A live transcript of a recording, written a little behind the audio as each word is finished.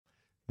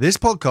This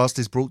podcast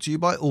is brought to you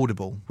by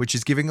Audible, which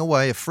is giving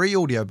away a free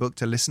audiobook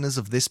to listeners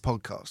of this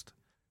podcast.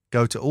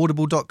 Go to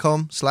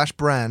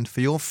audible.com/brand for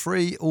your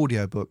free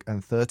audiobook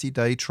and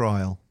 30-day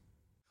trial.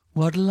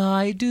 What'll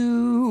I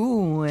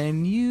do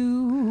when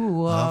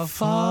you are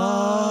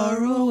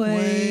far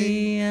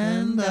away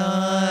and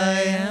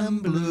I am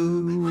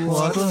blue?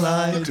 What'll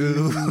I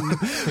do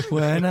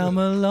when I'm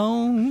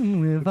alone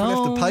with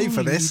have to pay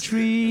for only this.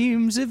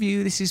 dreams of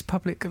you? This is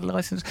public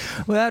license.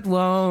 That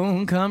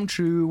won't come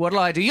true. What'll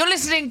I do? You're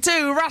listening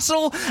to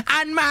Russell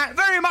and Matt,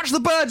 very much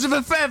the birds of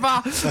a feather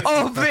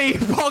of the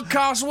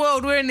podcast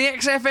world. We're in the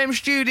XFM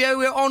studio.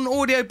 We're on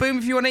aBoom.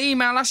 If you want to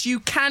email us, you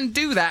can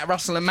do that,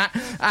 Russell and Matt,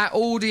 at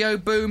audioboom.com.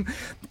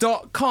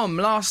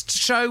 Last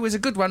show was a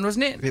good one,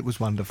 wasn't it? It was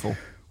wonderful.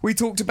 We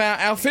talked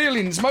about our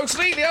feelings,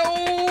 mostly the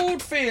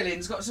old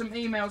feelings. Got some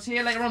emails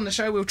here. Later on in the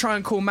show, we'll try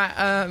and call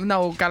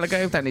Noel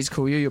Gallagher. Don't need to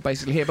call you, you're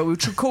basically here. But we'll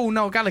call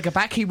Noel Gallagher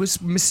back. He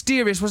was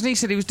mysterious, wasn't he? He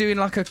said he was doing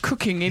like a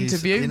cooking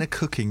interview. In a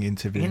cooking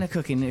interview.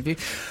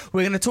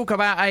 We're going to talk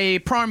about a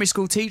primary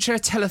school teacher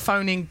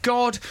telephoning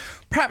God.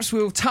 Perhaps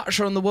we'll touch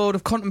on the world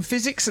of quantum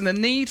physics and the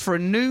need for a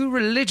new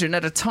religion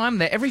at a time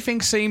that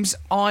everything seems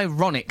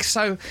ironic.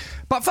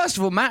 But first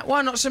of all, Matt,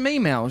 why not some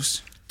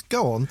emails?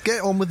 Go on,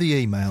 get on with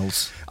the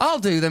emails. I'll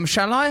do them,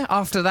 shall I?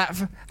 After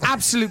that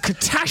absolute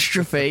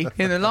catastrophe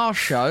in the last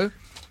show.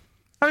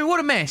 I mean, what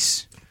a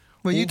mess.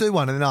 Well, you do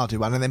one and then I'll do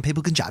one and then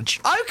people can judge.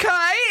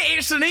 Okay,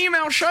 it's an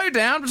email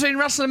showdown between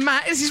Russell and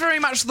Matt. This is very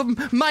much the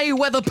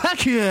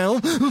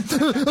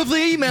Mayweather-Pacquiao of the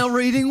email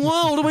reading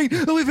world. I mean,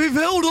 we've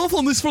held off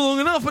on this for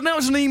long enough, but now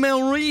it's an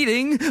email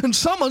reading and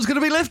someone's going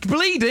to be left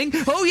bleeding.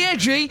 Oh yeah,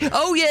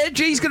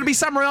 G's going to be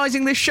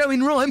summarising this show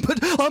in rhyme, but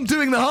I'm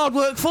doing the hard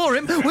work for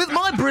him with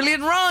my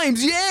brilliant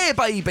rhymes. Yeah,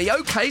 baby.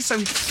 Okay, so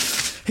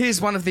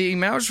here's one of the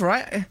emails,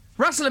 right?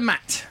 Russell and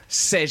Matt,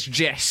 says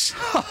Jess.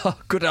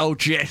 Good old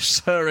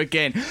Jess, her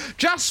again.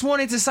 Just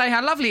wanted to say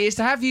how lovely it is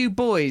to have you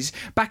boys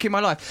back in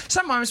my life.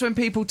 Sometimes when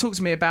people talk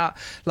to me about,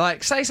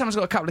 like, say someone's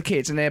got a couple of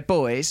kids and they're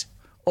boys,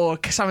 or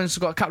someone's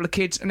got a couple of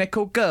kids and they're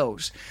called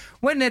girls,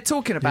 when they're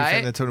talking about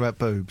it... They're talking about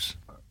boobs.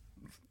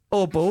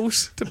 Or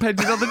balls,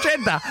 depending on the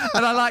gender.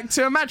 And I like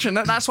to imagine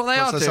that that's what they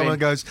are so doing. Someone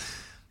goes,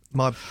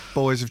 my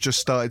boys have just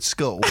started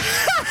school.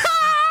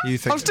 You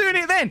think I was doing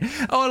it then.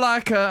 Or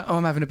like,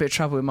 I'm having a bit of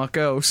trouble with my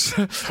girls.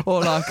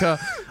 Or like,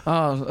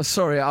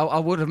 sorry, I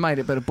would have made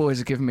it, but the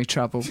boys are giving me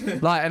trouble.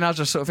 Like, and I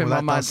just sort of in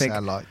my mind think,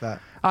 sound like that.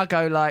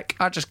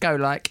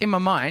 in my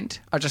mind,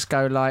 I just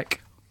go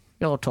like,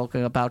 you're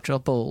talking about your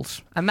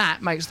balls. And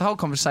that makes the whole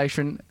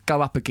conversation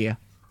go up a gear.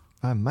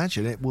 I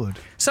imagine it would.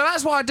 So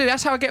that's what I do.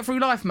 That's how I get through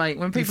life, mate.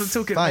 When people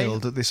talk at me.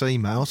 Failed at this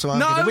email, so I'm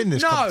going to win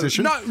this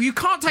competition. No, you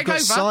can't take over.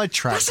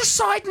 Sidetracked. That's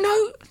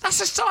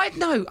a side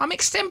note. I'm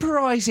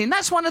extemporising.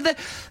 That's one of the...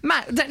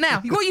 Matt, now,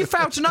 what you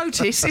failed to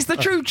notice is the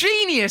true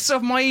genius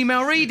of my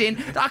email reading.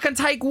 That I can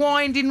take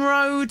winding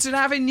roads and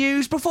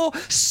avenues before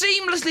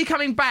seamlessly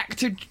coming back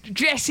to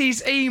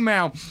Jess's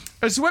email.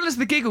 As well as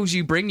the giggles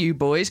you bring, you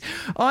boys,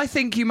 I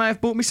think you may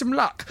have brought me some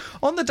luck.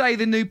 On the day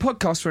the new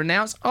podcasts were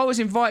announced, I was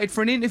invited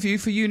for an interview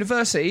for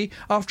university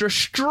after a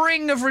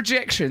string of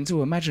rejections.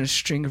 Oh, imagine a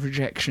string of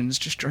rejections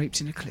just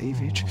draped in a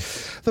cleavage.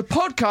 The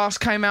podcast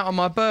came out on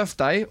my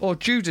birthday, or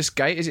Judas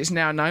Gate, as it's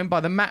now known, by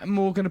the Matt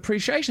Morgan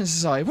Appreciation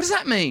Society. What does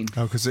that mean?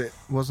 Oh, because it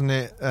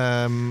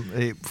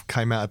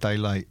came out a day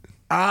late.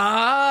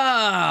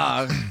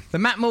 Ah, the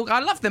Matt Morgan.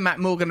 I love the Matt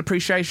Morgan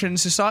Appreciation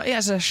Society.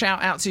 As a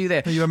shout out to you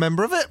there. Are you a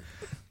member of it?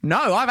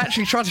 No, I've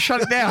actually tried to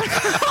shut it down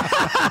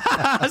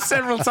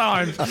several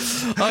times.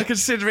 I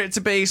consider it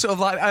to be sort of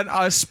like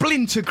a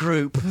splinter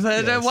group,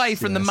 away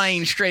from the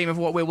mainstream of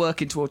what we're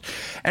working towards.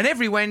 And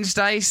every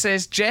Wednesday,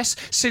 says Jess,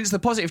 since the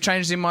positive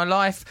changes in my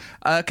life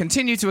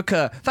continue to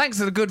occur. Thanks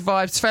to the good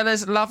vibes,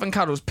 fellas, love and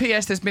cuddles.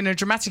 P.S. There's been a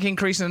dramatic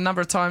increase in the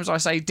number of times I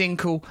say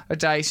dinkle a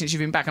day since you've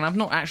been back, and I've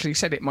not actually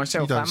said it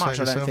myself that much,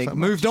 I don't think.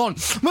 Moved on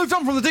from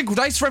the dinkle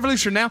days. It's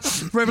revolution now.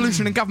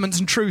 Revolution in governments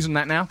and truths and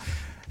that now.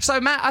 So,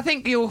 Matt, I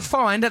think you'll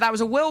find that was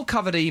a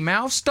well-covered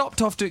email,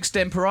 stopped off to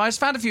extemporise,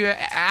 found a few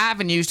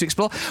avenues to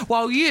explore,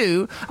 while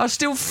you are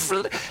still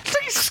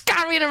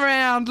scurrying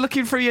around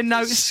looking through your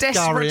notes,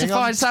 desperate to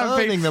find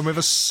something. Turning them with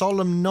a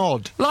solemn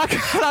nod. Like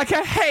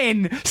a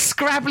hen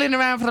scrabbling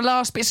around for the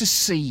last bits of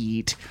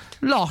seed.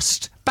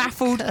 Lost,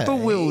 baffled,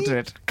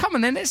 bewildered. Come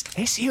on then,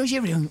 let's hear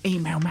your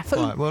email, Matthew.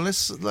 Right, well,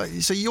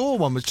 so your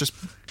one was just...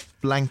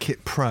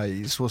 blanket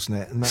praise, wasn't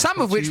it? And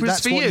some of which was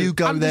for you. You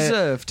go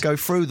undeserved. There, go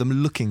through them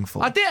looking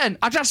for. I didn't.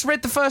 I just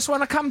read the first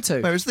one I come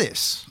to. Where is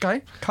this?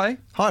 Okay.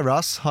 Hi,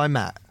 Russ. Hi,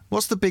 Matt.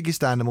 What's the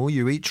biggest animal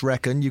you each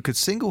reckon you could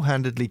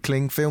single-handedly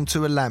cling film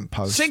to a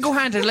lamppost?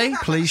 Single-handedly?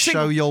 Please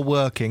show you're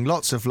working.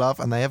 Lots of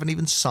love, and they haven't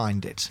even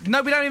signed it.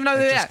 No, we don't even know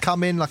that. Just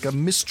come in like a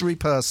mystery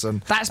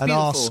person. That's and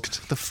beautiful.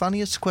 Asked the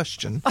funniest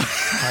question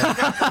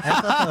I've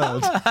ever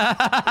heard.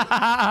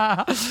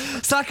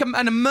 It's like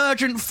an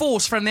emergent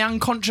force from the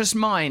unconscious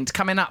mind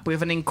coming up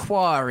with an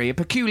inquiry, a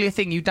peculiar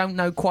thing you don't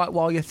know quite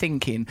while you're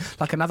thinking,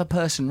 like another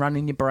person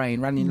running your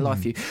brain, running your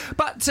life for you.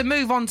 But to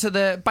move on to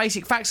the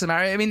basic facts of the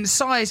matter, I mean, the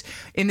size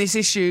in this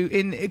issue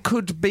it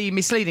could be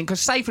misleading because,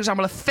 say, for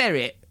example, a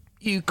ferret,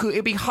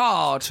 it'd be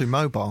hard. Too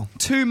mobile.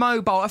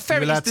 A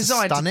ferret is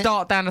designed to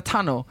dart down a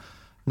tunnel.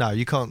 No,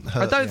 you can't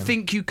hurt I don't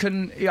think you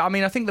can. I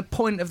mean, I think the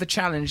point of the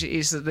challenge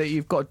is that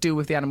you've got to deal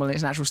with the animal in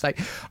its natural state.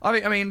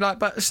 I mean, like,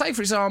 but say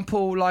for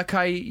example, like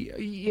a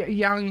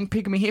young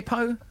pygmy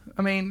hippo.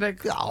 I mean,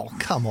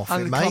 come off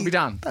it, mate. Can't be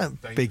done.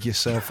 Don't big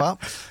yourself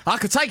up. I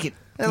could take it.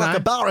 They're like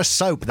a bar of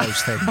soap,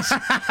 those things.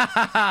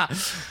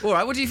 All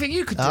right, what do you think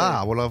you could do?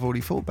 Well, I've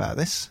already thought about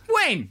this.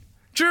 When?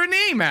 During the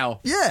email?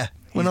 Yeah.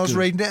 When I was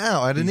reading it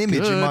out, I had an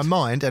image in my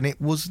mind, and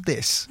it was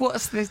this.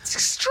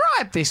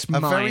 Describe this A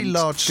very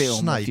large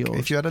film snake. of yours.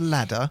 If you had a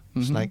ladder,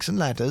 snakes and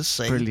ladders.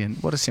 See?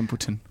 Brilliant. What a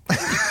simpleton.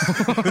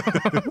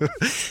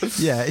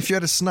 Yeah, if you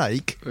had a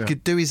snake, you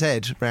could do his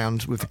head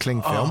round with the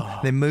cling film,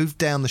 then move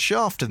down the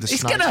shaft of the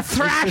snake. It's going to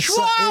thrash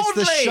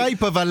wildly. It's the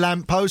shape of a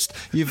lamppost.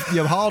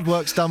 Your hard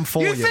work's done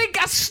for you. You think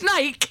a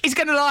snake is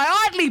going to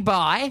lie idly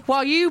by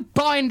while you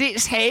bind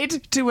its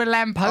head to a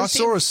lamppost? I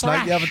saw a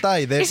snake the other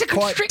day. They're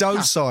quite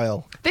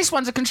docile. This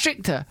one's a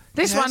constrictor.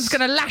 This one's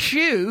going to lash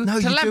you to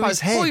the lamppost. His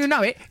head. Before you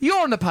know it,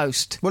 you're on the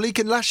post. Well, he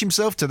can lash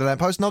himself to the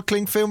lamppost and I'll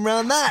cling film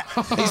round that.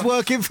 He's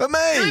working for me.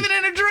 You're living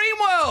in a dream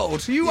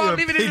world. You are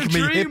living in a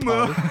dream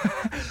world.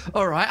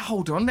 All right,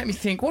 hold on. Let me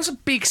think. What's a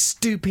big,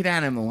 stupid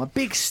animal? A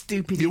big,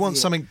 stupid You want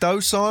idiot? something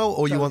docile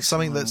or you want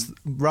something that's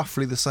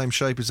roughly the same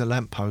shape as a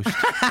lamppost?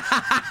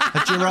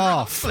 A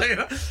giraffe.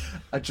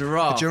 A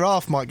giraffe. A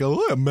giraffe might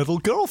go, a metal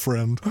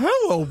girlfriend.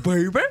 Hello,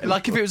 baby.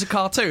 Like if it was a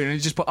cartoon and you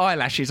just put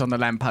eyelashes on the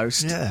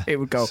lamppost, it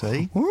would go,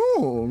 See?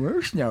 oh,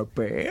 that's not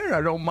bad.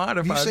 I don't mind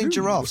if Have I you seen do.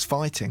 giraffes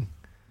fighting?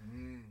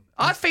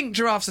 I think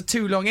giraffes are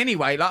too long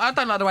anyway. Like I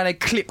don't like the way they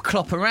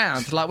clop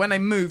around. Like when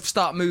they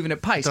start moving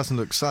at pace. It doesn't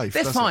look safe,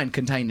 They're does fine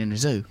contained in a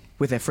zoo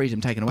with their freedom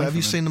taken away But have from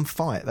you them. seen them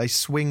fight? They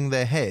swing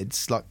their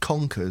heads like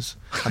conkers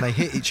and they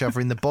hit each other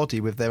in the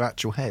body with their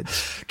actual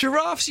heads.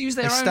 Giraffes use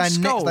their They own stand,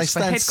 skulls they for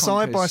stand head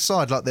side by conkers.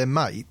 side like they're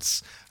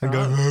mates and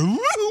go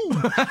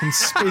and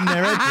spin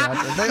their heads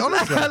around. They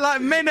honestly. Like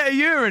men at a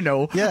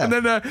urinal, Yeah. and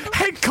then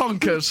head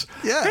conkers.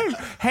 Yeah.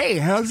 Hey,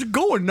 how's it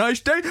going?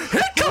 Nice day.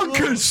 Head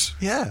conkers.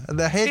 Yeah, and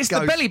their head It's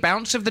goes. the belly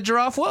bounce of the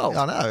giraffe world.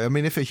 I know. I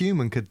mean, if a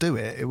human could do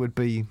it, it would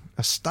be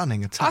a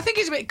stunning attack. I think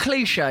it's a bit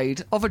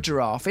cliched of a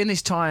giraffe in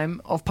this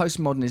time of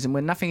postmodernism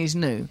when nothing is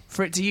new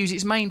for it to use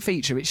its main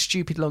feature, its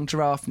stupid long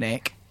giraffe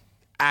neck,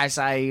 as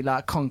a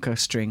conker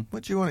string.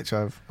 What do you want it to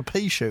have? A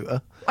pea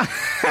shooter?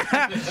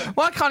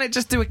 Why can't it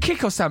just do a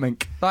kick or something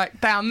like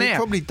down It there?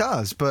 probably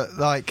does, but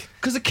like.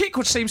 Because the kick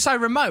would seem so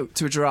remote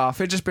to a giraffe.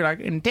 It'd just be like,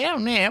 and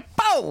down there,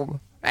 boom.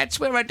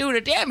 That's where I do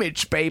the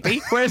damage, baby.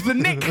 Whereas the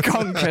neck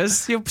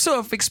conkers, you're sort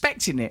of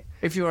expecting it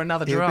if you're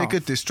another It would giraffe. be a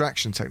good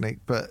distraction technique,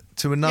 but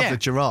to another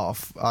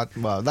giraffe,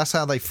 well, that's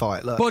how they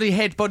fight. Look. Body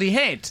head.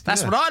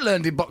 That's Yeah. what I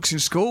learned in boxing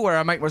school, where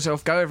I make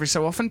myself go every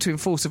so often to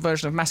enforce a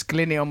version of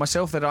masculinity on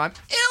myself that I'm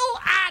ill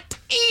at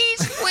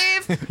ease with.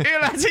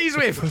 Ill at ease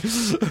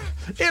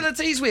with. Ill at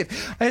ease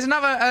with. There's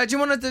another. Do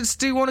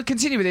you want to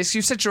continue with this?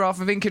 You said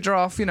giraffe, a vinca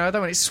giraffe. You know, I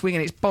don't want it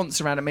swinging its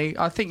bonts around at me.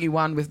 I think you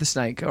won with the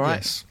snake. All right.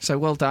 Yes. So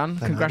well done.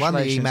 Then I won the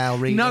Congratulations. email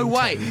reading No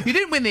way. too. You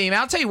didn't win the email.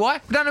 I'll tell you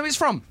why. We don't know who it's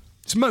from.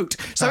 It's moot.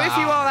 So if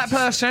you are that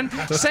person,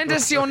 send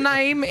us your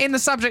name in the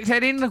subject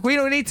heading. We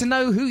don't need to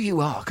know who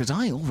you are, because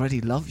I already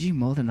love you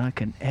more than I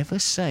can ever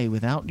say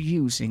without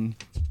using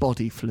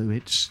body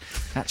fluids.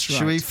 That's right.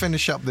 Should we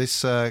finish up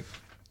this?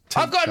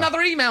 I've got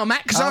another email,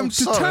 Matt, because I'm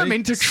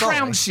determined to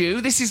trounce you.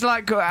 This is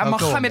like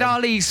Muhammad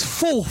Ali's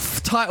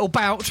fourth title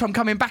bout. I'm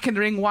coming back in the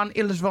ring one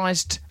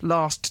ill-advised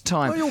last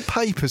time. Why are your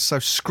papers so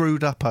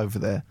screwed up over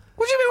there?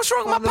 What do you mean? What's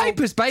wrong with my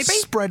papers, baby?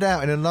 Spread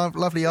out in a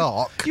lovely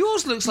arc.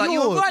 Yours looks like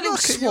you're like little look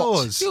at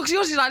swats. yours.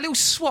 Yours is like little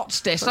swats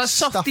desk, like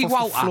Stuff Softy off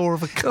Walter. the floor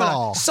of a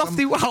car.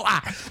 Softy Walter.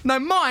 No,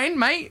 mine,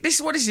 mate. This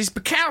is what is this?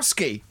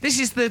 Bukowski. This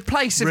is the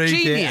place of Read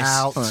genius. it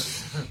out.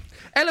 Right.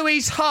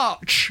 Eloise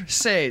Harch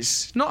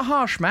says, not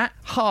harsh, Matt.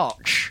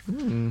 Harch.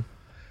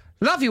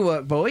 Love your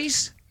work,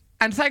 boys,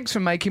 and thanks for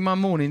making my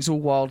mornings all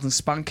wild and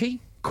spunky.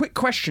 Quick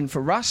question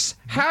for Russ.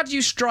 How do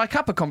you strike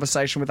up a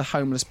conversation with a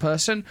homeless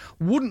person?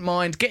 Wouldn't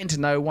mind getting to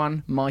know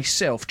one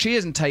myself.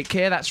 Cheers and take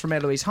care. That's from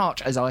Eloise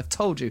Harch, as I've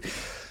told you.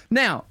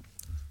 Now,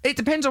 it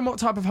depends on what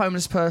type of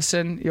homeless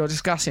person you're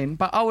discussing,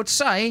 but I would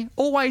say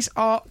always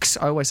ask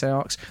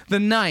the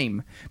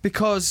name,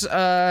 because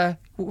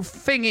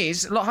thing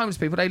is, a lot of homeless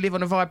people, they live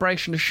on a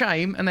vibration of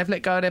shame and they've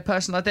let go of their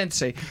personal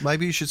identity.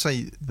 Maybe you should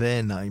say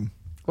their name.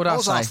 What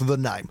else? Ask the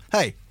name.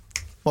 Hey,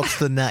 what's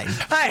the name?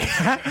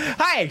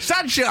 Hey,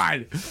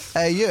 sunshine.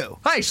 Hey, you.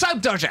 Hey,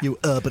 soap dodger. You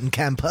urban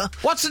camper.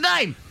 What's the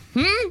name?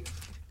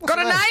 Got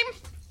a the name?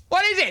 name?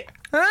 What is it?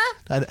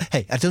 Huh?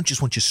 Hey, I don't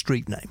just want your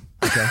street name,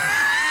 okay?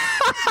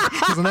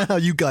 Because I know how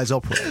you guys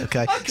operate,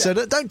 okay? So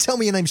don't tell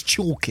me your name's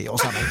Chalky or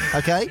something,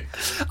 okay?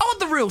 I want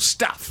the real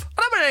stuff.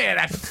 I don't want to hear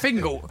that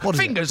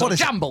fingers or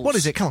jumbles. What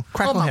is it? Come on,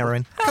 crack on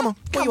heroin. Come on,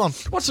 what do you want?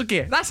 What's the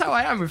gear? That's how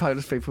I am with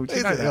homeless people. Do you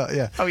Is know it? that?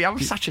 Yeah. Oh, yeah, I'm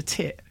such a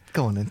tit.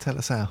 Go on then, tell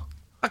us how.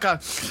 I go,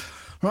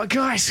 right,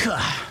 guys,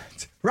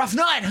 rough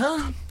night,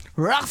 huh?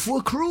 rough,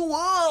 cruel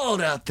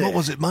world out there. What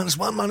was it, -1,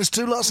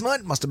 -2 last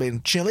night? Must have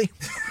been chilly.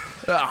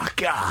 Oh,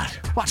 God.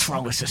 What's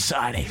wrong with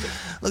society?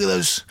 Look at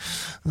those.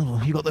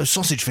 Oh, you got those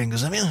sausage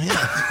fingers, have you?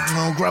 Yeah.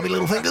 All grubby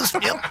little fingers.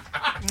 Yep.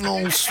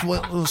 All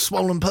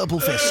swollen purple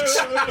fists.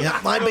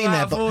 Yep.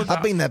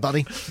 I've been there,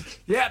 buddy.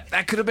 Yep,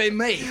 that could have been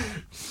me.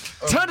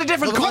 Turn a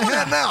different Look at corner. my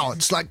hand now.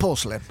 It's like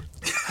porcelain.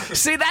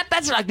 See,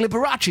 that's like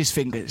Liberace's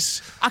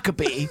fingers. I could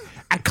be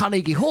at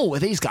Carnegie Hall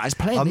with these guys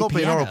playing I'm the not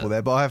being piano. horrible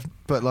there,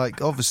 but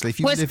like, obviously, if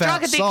you Well, it's live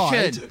drug outside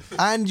addiction.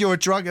 and you're a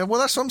drug, well,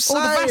 that's what I'm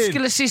saying. All the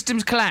vascular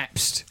system's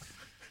collapsed.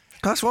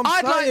 That's what I'm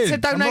I'd saying. like to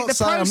donate the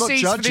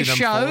proceeds for this them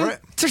show for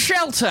it. to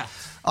Shelter,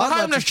 a I'd like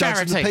homeless to judge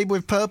charity. the people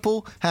with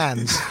purple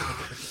hands.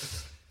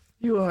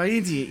 You are an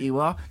idiot, you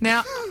are.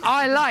 Now,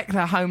 I like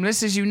the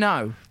homeless, as you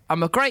know.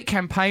 I'm a great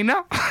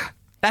campaigner.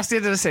 That's the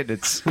end of the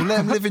sentence. Well, let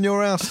them live in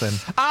your house then.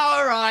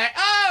 All right.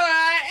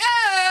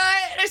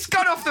 It's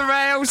gone off the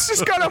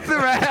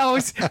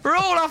rails. We're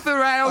all off the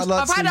rails. I'd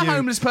like I've to had a see you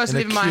homeless person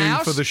in a live in my queue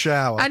house. for the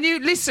shower. And you,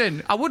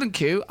 listen, I wouldn't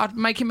queue. I'd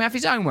make him have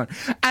his own one.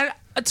 And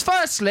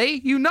firstly,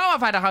 you know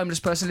I've had a homeless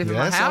person live in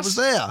my Yes, house. I was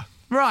there.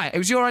 Right. It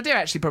was your idea,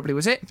 actually, probably,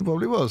 was it? It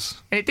probably was.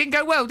 And it didn't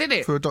go well, did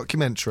it? For a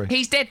documentary.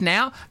 He's dead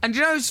now. And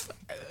you know,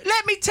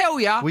 let me tell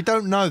you. We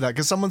don't know that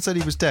because someone said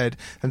he was dead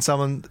and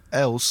someone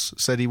else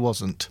said he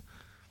wasn't.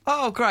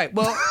 Oh, great.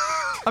 Well,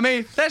 I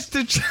mean, that's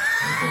the...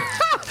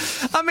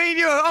 I mean,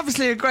 you're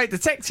obviously a great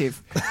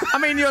detective. I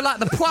mean, you're like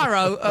the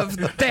Poirot of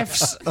the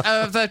deaths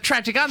of the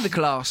tragic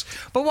underclass.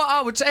 But what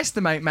I would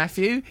estimate,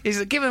 Matthew, is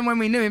that given when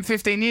we knew him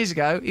 15 years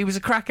ago, he was a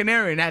crack and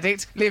heroin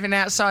addict living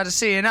outside of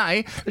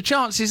CNA, the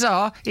chances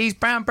are he's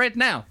brown bread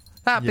now.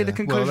 That'd be the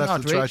conclusion Well,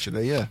 I'd that's the reach.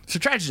 tragedy, yeah. It's a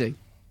tragedy.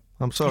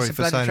 I'm sorry It's a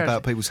for bloody saying tragedy.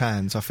 about people's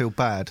hands. I feel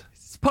bad.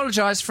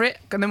 Apologise for it,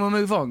 and then we'll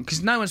move on,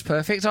 because no one's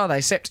perfect, are they?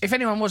 Except if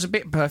anyone was a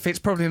bit perfect, it's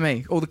probably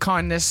me. All the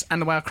kindness and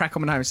the way I crack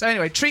on my nose. So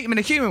anyway, treat him in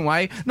a human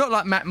way, not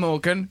like Matt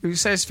Morgan, who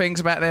says things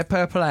about their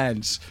purple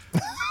hands.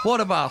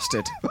 What a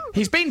bastard.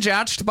 He's been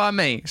judged by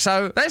me,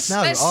 so let's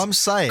I'm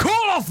saying...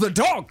 call off the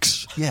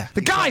dogs. Yeah, The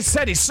guy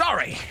said he's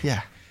sorry.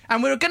 Yeah.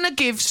 And we're going to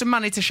give some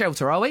money to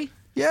Shelter, are we?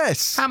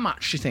 Yes. How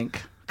much, do you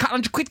think? Couple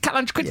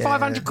hundred quid,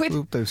 500 quid?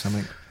 We'll do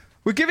something.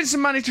 We're giving some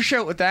money to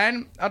Shelter,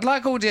 Dan. I'd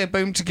like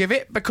aBoom to give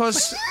it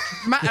because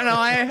Matt and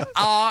I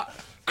are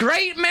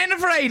great men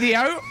of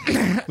radio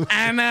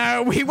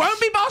and we won't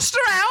be bossed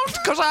around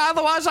because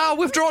otherwise I'll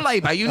withdraw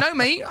labour. You know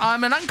me.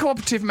 I'm an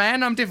uncooperative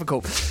man. I'm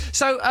difficult.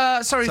 So,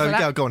 sorry for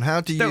that. Go on.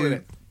 How do Deal with you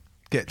it.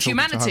 get talking to a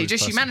Humanity, homeless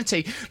just person?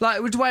 humanity.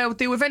 Like the way I would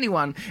deal with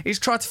anyone is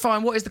try to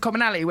find what is the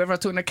commonality, whether I'm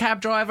talking to a cab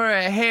driver,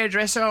 a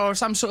hairdresser, or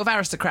some sort of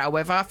aristocrat, or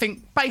whether. I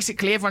think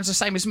basically everyone's the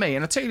same as me.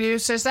 And I tell you who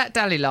says that?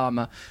 Dalai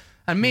Lama.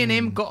 And me and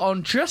him got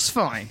on just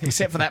fine,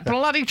 except for that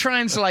bloody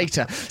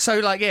translator. So,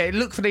 like, yeah,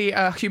 look for the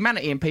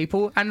humanity in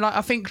people, and like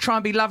I think try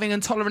and be loving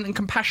and tolerant and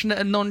compassionate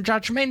and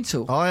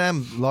non-judgmental. I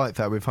am like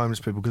that with homeless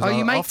people because Are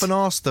you, I mate? often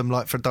ask them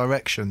like for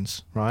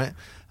directions, right?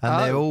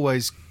 And they're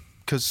always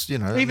because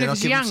Even if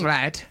it's a young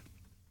lad.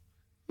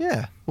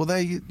 Yeah, well,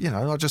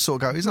 I just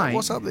sort of go, Mate.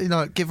 what's up?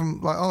 Give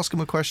them, ask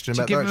them a question Do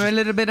you about give him a directions.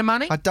 little bit of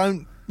money? I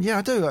don't. Yeah,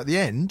 I do at the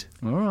end.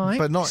 All right.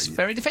 But not. It's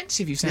very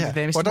defensive, you sounded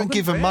there, Mr. Well, I don't Morgan.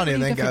 give them money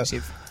and Very then go,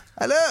 defensive.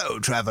 hello,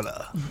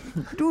 traveller.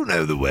 Do you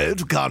know the way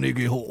to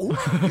Carnegie Hall?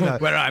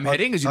 Where I'm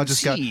heading, as you I can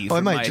just see go,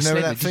 from mate, my do you know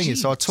where that celebrity thing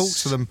is? So I talk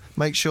jeans. to them,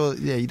 make sure,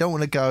 you don't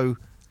want to go,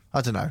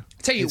 I don't know.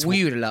 Tell you what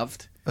you would have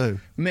loved. Who?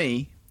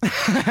 Me.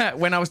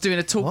 When I was doing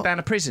a talk down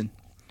a prison.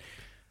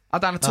 I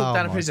done a talk Oh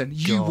down a my prison.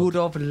 You God. would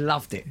have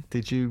loved it.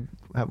 Did you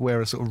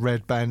wear a sort of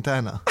red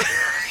bandana?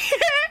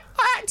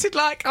 I acted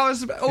like I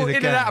was all in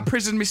and gang. out of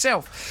prison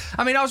myself.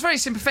 I mean, I was very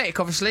sympathetic,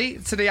 obviously,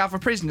 to the other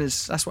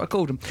prisoners. That's what I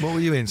called them. What were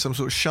you in? Some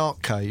sort of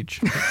shark cage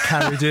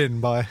carried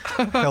in by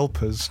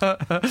helpers?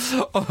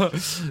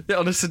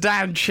 On a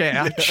sedan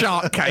chair,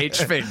 shark cage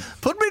thing.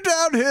 Put me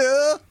down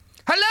here.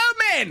 Hello,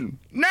 men!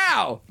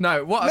 Now!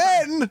 No, what?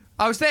 Men!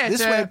 I was there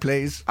This way,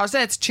 please. I was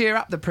there to cheer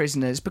up the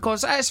prisoners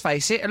because, let's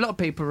face it, a lot of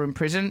people are in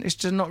prison. It's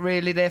just not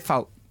really their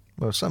fault.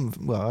 Well,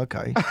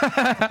 okay.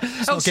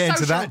 Let's not get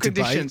into that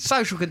debate.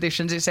 Social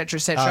conditions, etc.,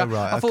 etc. Oh,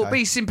 right, I thought, okay.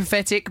 be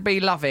sympathetic, be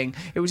loving.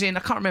 It was in,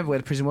 I can't remember where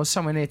the prison was,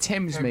 somewhere near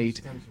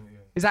Thamesmead.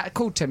 Is that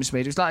called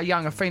Thamesmead? It was like a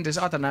young offenders,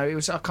 I don't know,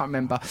 I can't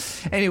remember.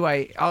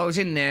 Anyway, I was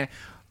in there.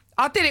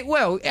 I did it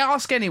well.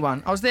 Ask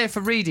anyone. I was there for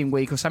reading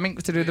week or something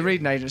to do with the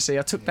reading agency.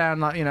 I took down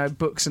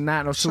books and that.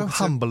 And I was So talking to-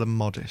 humble and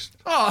modest.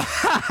 Oh,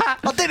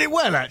 I did it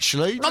well,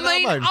 actually. Do you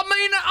know what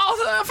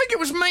I think it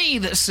was me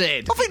that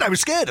said. I think they were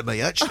scared of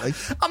me, actually.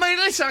 I mean,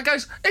 listen,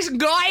 guys,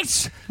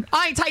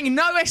 I ain't taking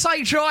no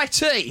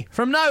SHIT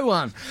from no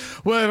one,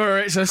 whether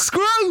it's a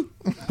screw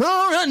or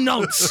a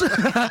nonce.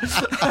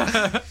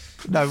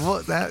 No,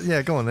 what?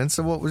 Yeah, go on then.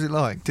 So, what was it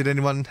like? Did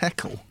anyone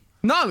heckle?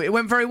 No, it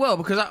went very well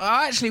because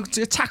I actually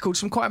tackled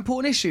some quite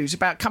important issues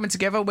about coming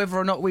together, whether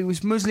or not we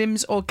was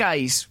Muslims or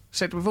gays.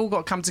 Said we've all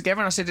got to come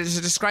together, and I said it's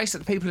a disgrace that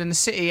the people in the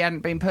city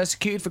hadn't been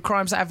persecuted for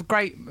crimes that have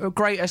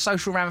greater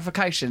social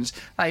ramifications.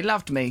 They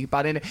loved me,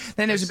 but then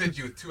there was said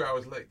you were 2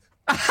 hours late.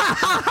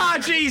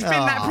 Geez, been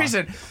in that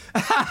prison.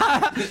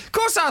 Of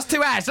course I was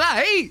 2 hours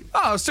late.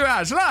 I was 2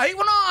 hours late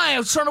when I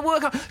was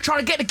trying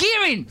to get the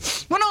gear in.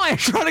 When I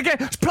was trying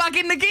to plug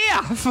in the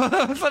gear for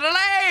the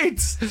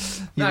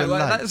lads.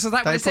 No, so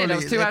that was it. I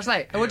was 2 hours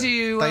late. What do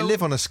you... They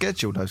live on a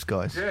schedule, those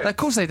guys. Yeah. Of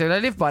course they do.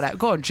 They live by that.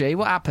 Go on, G.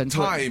 What happened?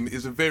 Time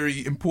is a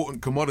very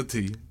important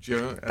commodity. Do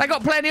you know? They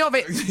got plenty of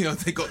it. They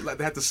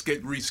had to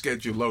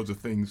reschedule loads of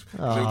things.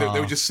 So they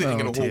were just sitting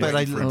in a hall. But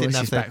they didn't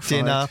have their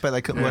dinner. But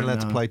they weren't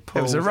allowed to play pool.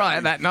 It was a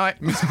riot that night.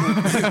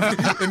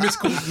 They missed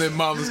calls their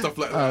mum and stuff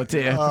like that. Oh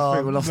dear,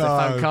 people lost their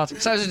phone card.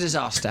 So it was a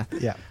disaster.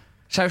 Yeah.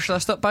 So shall I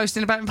stop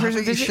boasting about in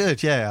prison? I think you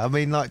should, yeah. I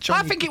mean, like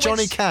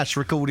Johnny Cash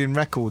recording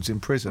records in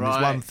prison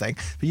is one thing,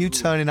 but you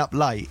turning up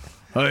late.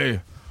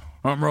 Hey,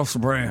 I'm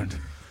Russell Brand.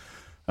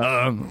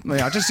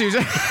 I just use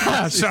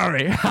it.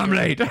 Sorry, I'm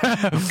late.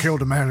 I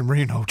killed a man in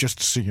Reno just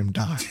to see him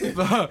die.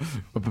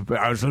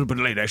 I was a little bit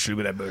late actually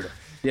with that murder.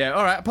 Yeah,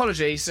 all right.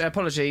 Apologies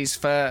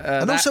for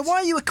and that. also, why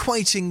are you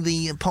equating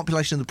the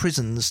population of the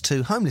prisons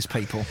to homeless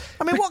people?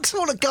 I mean, what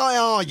sort of guy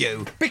are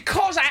you?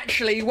 Because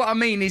actually, what I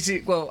mean is,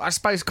 I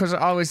suppose because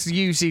I was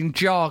using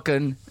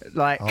jargon,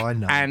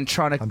 and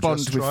trying to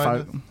bond with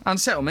folk.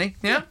 Unsettle me,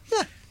 yeah?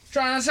 Yeah.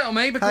 Try and unsettle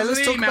me because of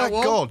the email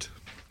war. Let's talk about God.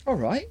 All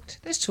right,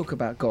 let's talk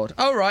about God.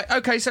 All right,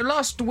 okay, so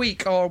last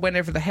week, or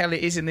whenever the hell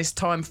it is in this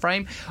time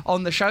frame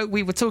on the show,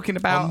 we were talking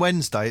about... On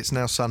Wednesday, it's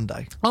now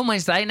Sunday. On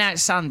Wednesday, now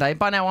it's Sunday.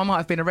 By now I might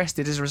have been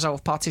arrested as a result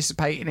of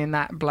participating in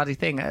that bloody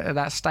thing at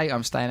that estate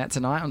I'm staying at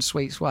tonight on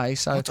Sweets Way.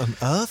 So what on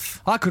earth?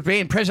 I could be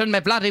in prison my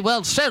bloody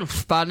well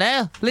self by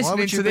now, listening to this. Why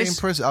would you be in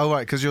prison? Oh,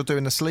 right, because you're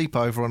doing a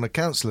sleepover on a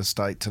council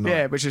estate tonight.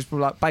 Yeah, which is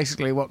like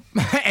basically what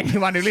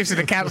anyone who lives in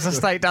a council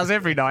estate does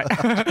every night.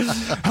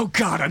 Oh,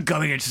 God, I'm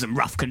going into some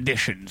rough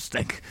conditions.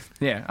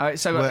 Yeah,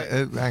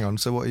 hang on.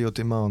 So, what are your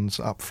demands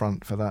up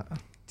front for that?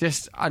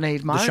 I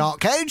need my shark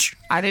cage.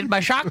 I need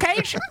my shark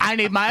cage. I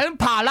need my own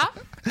parlour,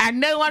 and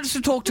no one's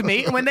to talk to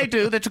me. And when they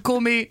do, they're to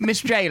call me Miss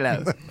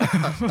J-Lo.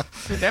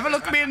 Never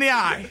look me in the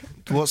eye.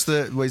 Is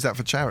that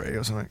for charity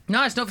or something?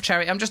 No, it's not for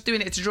charity. I'm just doing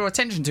it to draw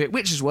attention to it,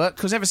 which has worked,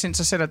 because ever since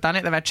I said I'd done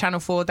it, they've had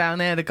Channel 4 down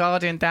there, The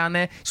Guardian down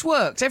there. It's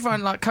worked.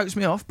 Everyone coats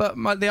me off, but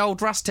the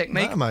old Russ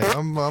technique. No, mate,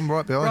 I'm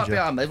right behind you.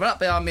 Right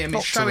behind me, and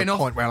Not showing to the off.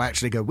 point where I'll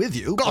actually go with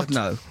you. God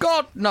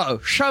no,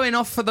 showing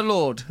off for the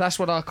Lord. That's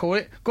what I call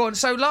it. Go on.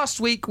 So last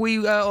week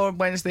or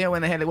Wednesday, or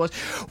when the hell it was,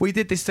 we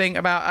did this thing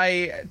about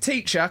a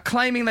teacher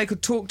claiming they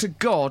could talk to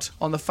God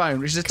on the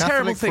phone, which is a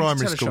terrible thing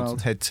to tell a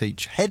child.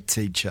 Head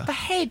teacher. The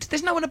head.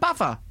 There's no one above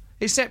her.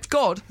 Except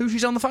God, who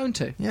she's on the phone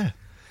to. Yeah.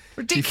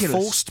 Ridiculous. She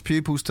forced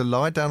pupils to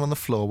lie down on the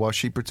floor while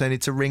she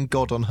pretended to ring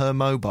God on her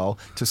mobile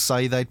to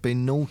say they'd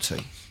been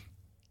naughty.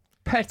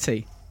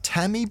 Petty.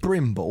 Tammy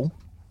Brimble,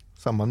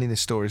 someone in this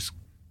story's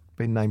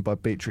been named by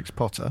Beatrix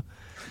Potter.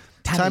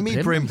 Tammy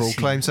Brimble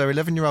claims her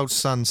 11-year-old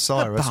son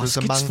Cyrus was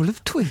among full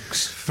of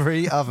twigs.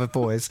 3 other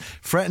boys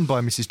threatened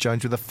by Mrs.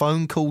 Jones with a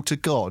phone call to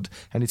God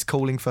and is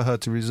calling for her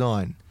to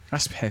resign.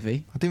 That's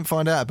heavy. I didn't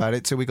find out about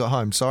it till we got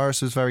home.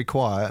 Cyrus was very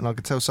quiet and I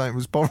could tell something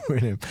was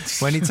bothering him.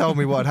 When he told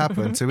me what had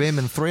happened to him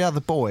and 3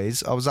 other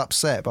boys, I was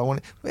upset.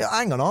 But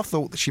hang on, I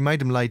thought that she made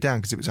them lay down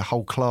because it was a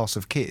whole class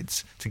of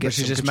kids to get. But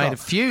she just made a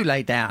few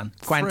lay down,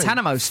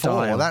 Guantanamo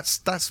style.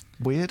 That's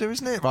weirder,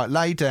 isn't it? Right,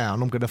 lay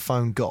down. I'm going to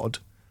phone God.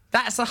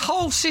 That's the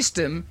whole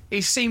system.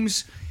 It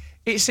seems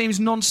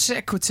non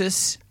sequitur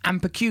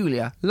and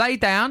peculiar. Lay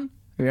down.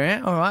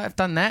 Yeah, all right, I've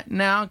done that.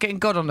 Now getting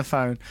God on the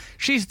phone.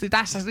 You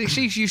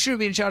shouldn't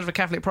be in charge of a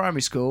Catholic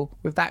primary school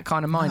with that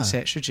kind of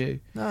mindset, should you?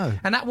 No.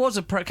 And that was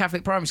a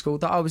Catholic primary school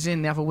that I was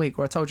in the other week,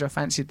 where I told you I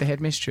fancied the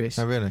headmistress.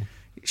 Oh, really?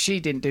 She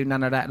didn't do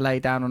none of that. Lay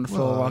down on the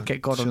floor while I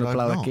get God on the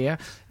blower gear.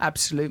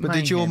 Absolute. But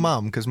did your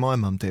mum? Because my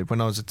mum did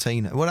when I was a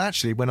teenager. Well,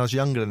 actually, when I was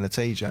younger than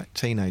a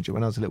teenager,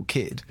 when I was a little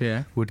kid,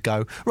 would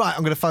go, right,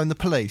 I'm going to phone the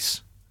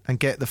police. And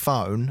get the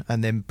phone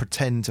and then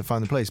pretend to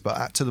phone the police,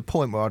 but to the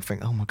point where I'd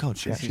think, oh my God,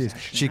 she actually is.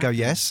 She'd go,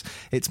 yes,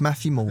 it's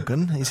Matthew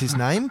Morgan is his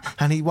name,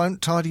 and he won't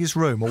tidy his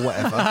room or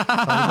whatever. I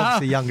was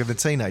obviously younger than a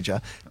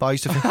teenager, but I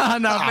used to think,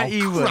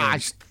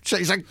 Christ,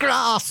 she's a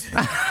grass.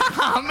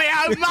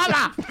 My own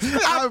mother.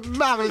 Oh,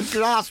 mum's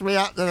grassed me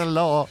up to the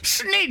law.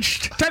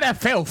 Snitched to the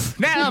filth.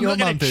 Now I'm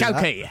going to choke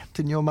at you.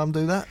 Didn't your mum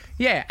do that?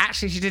 Yeah,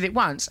 actually she did it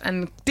once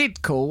and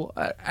did call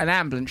an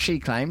ambulance, she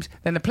claims.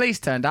 Then the police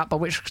turned up, by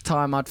which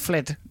time I'd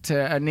fled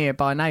to a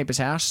nearby neighbour's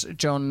house,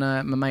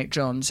 my mate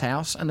John's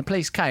house, and the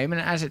police came,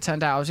 and as it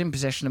turned out I was in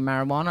possession of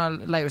marijuana. I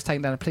later was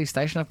taken down to the police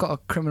station. I've got a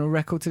criminal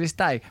record to this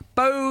day.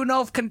 Bone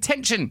of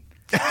contention.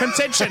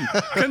 Contention.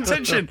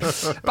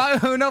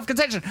 Bone of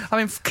contention. I've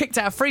been kicked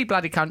out of 3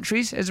 bloody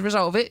countries as a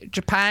result of it.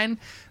 Japan,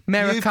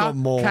 America, You've got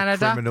more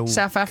Canada,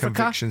 South Africa.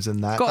 Convictions than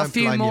that. Got Don't a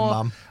few blame more. Your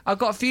mum. I've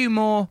got a few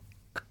more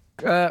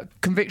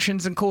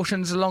convictions and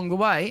cautions along the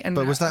way. And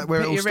but was that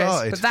where it all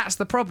started? But that's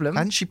the problem.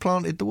 And she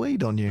planted the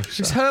weed on you.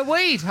 It's her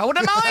weed. I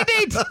wouldn't have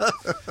minded.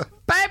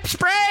 Bab's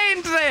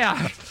brain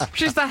there.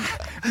 She's the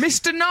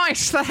Mr.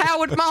 Nice, the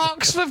Howard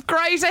Marks of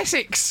Grey's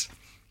Essex.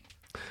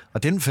 I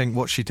didn't think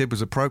what she did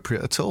was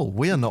appropriate at all.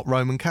 We are not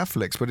Roman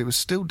Catholics, but it was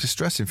still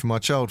distressing for my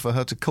child for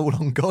her to call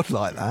on God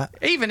like that.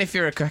 Even if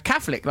you're a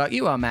Catholic like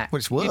you are, Matt. Well,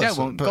 it's worse, you don't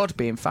want God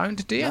being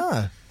phoned, do you?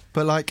 No.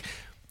 But, like,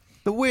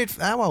 the weird...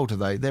 How old are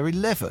they? They're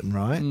 11,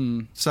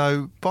 right?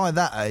 So, by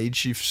that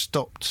age, you've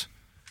stopped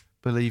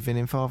believing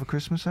in Father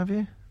Christmas, have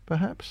you?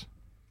 Perhaps?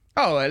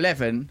 Oh,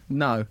 11?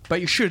 No. But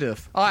you should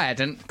have. I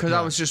hadn't, because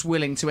I was just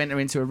willing to enter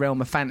into a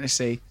realm of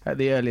fantasy at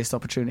the earliest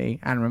opportunity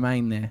and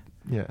remain there.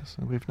 Yes,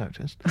 we've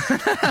noticed.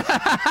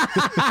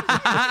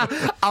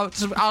 I'm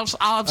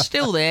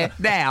still there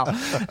now,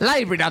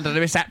 labouring under the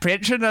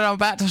misapprehension that I'm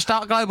about to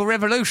start a global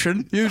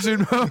revolution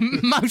using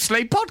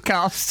mostly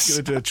podcasts.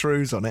 Going to do a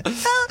truce on it.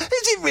 Is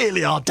it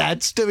really our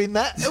dads doing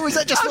that? Or is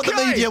that just what the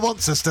media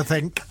wants us to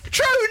think?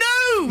 True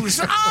news!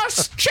 I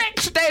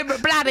checked them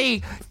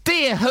bloody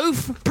deer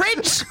hoof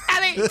prints,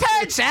 and it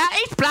turns out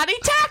it's bloody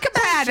talcum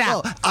powder.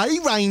 Well, a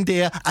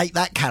reindeer ate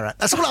that carrot.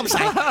 That's what I'm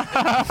saying.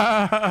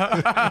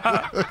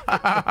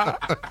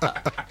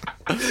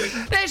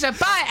 There's a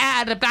bite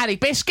out of the bloody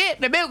biscuit.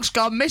 The milk's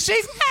gone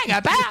missing. Hang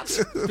about.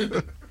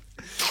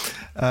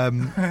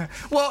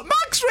 What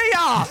mugs we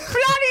are!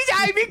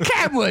 Bloody David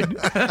Cameron.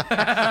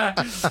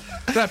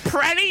 The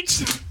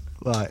predator.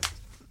 Right.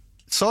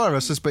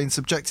 Cyrus has been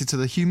subjected to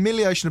the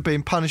humiliation of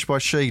being punished by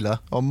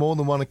Sheila on more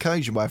than one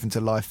occasion by having to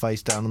lie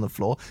face down on the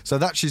floor. So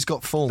that she's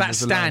got form. That's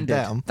standard.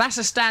 Down. That's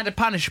a standard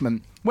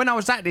punishment. When I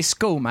was at this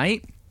school,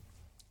 mate.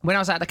 When I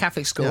was at the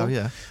Catholic school,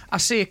 I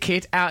see a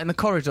kid out in the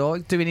corridor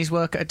doing his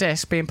work at a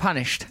desk being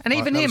punished. And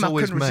even him, I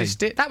couldn't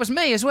resist it. That was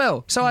me as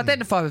well. So I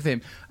identified with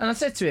him. And I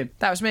said to him,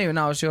 that was me when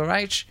I was your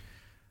age.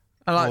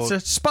 I like to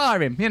spar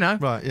him, you know.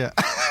 Right, yeah.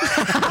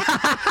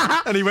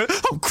 And he went,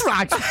 oh,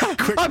 crap.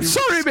 I'm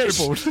sorry, miss.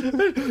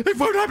 It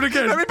won't happen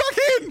again. Let me back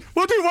in.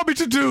 What do you want me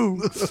to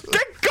do?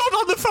 Get God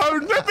on the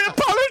phone. Let me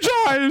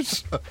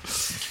apologise.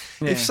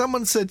 Yeah. If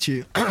someone said to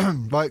you,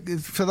 like,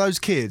 for those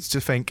kids to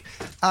think,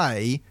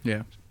 A,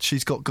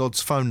 she's got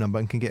God's phone number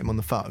and can get him on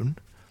the phone.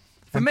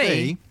 For and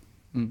me?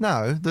 B,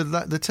 no,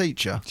 the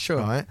teacher. Sure.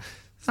 Right?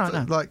 Oh,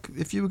 no. Like,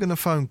 if you were going to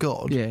phone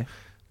God,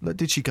 like,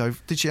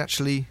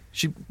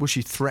 was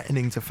she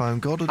threatening to phone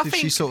God, or did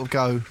she sort of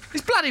go...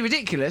 It's bloody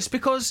ridiculous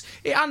because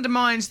it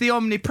undermines the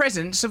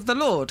omnipresence of the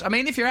Lord. I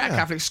mean, if you're at a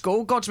Catholic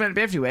school, God's meant to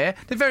be everywhere.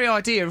 The very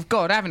idea of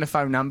God having a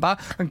phone number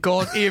and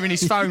God hearing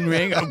his phone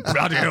ring, oh,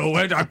 bloody hell,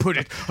 where did I put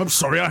it? I'm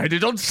sorry, I had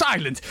it on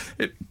silent.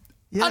 It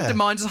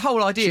undermines the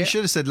whole idea. She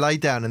should have said lay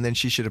down and then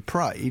she should have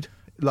prayed.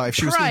 Like, if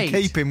she was in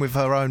keeping with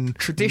her own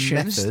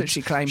traditions method, that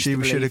she claims she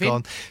to should have believe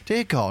gone,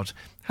 Dear God,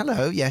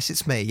 hello, yes,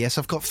 it's me. Yes,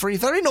 I've got 3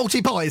 very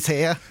naughty boys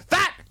here.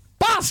 That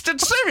bastard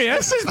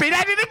Sirius has been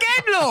at it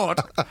again, Lord.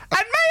 And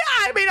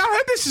I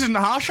hope this isn't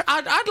harsh.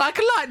 I'd like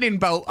a lightning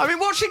bolt. I mean,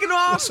 what's she going to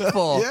ask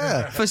for?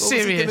 For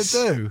Sirius? What's he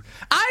going to do?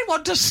 I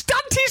want to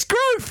stunt his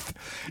growth.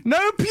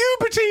 No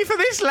puberty for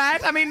this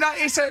lad. I mean,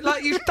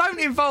 you don't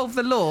involve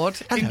the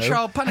Lord in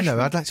child punishment.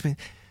 Hello, I'd like to be...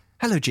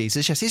 Hello,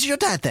 Jesus. Yes, is your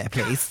dad there,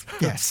 please?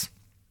 Yes.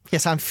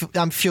 Yes, I'm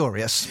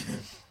furious.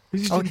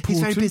 He's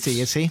very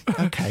busy, is he?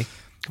 Okay.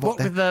 What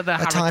with the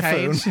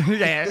hurricanes?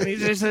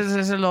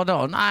 There's a lot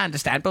on. I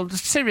understand, but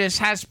Sirius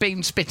has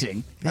been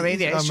spitting.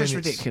 It's just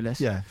ridiculous.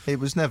 Yeah, it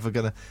was never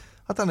going to...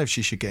 I don't know if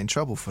she should get in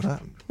trouble for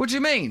that. What do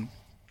you mean?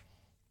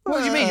 What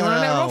do you mean? You want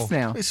to let her off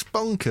now? It's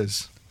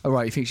bonkers. Oh,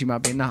 right, you think she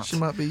might be nuts? She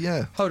might be,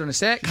 yeah. Hold on a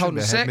sec. On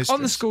the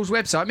school's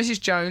website, Mrs.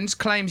 Jones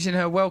claims in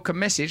her welcome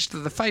message that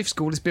the faith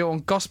school is built on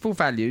gospel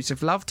values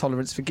of love,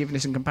 tolerance,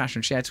 forgiveness and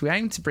compassion. She adds, we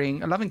aim to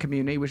bring a loving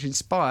community which is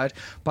inspired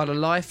by the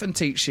life and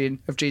teaching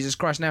of Jesus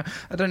Christ. Now,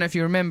 I don't know if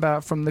you remember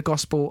from the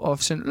Gospel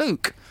of St.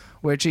 Luke,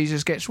 where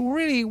Jesus gets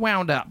really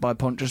wound up by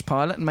Pontius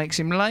Pilate and makes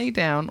him lay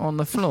down on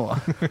the floor.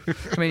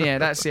 I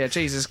mean,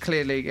 Jesus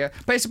clearly...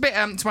 But it's a bit...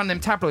 it's one of them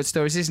tabloid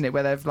stories, isn't it,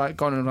 where they've like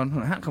gone on,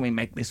 how can we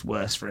make this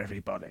worse for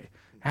everybody?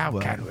 How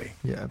can we?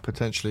 Yeah,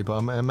 potentially, but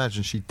I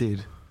imagine she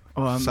did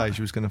say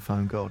she was going to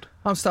phone God.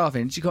 I'm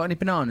starving. Do you got any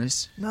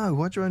bananas? No,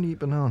 why'd you only eat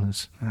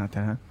bananas? I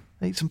don't know.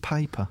 Eat some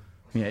paper.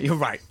 Yeah, you're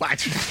right.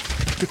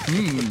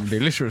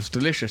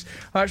 Delicious.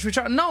 All right, should we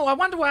try? No, I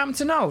wonder what happened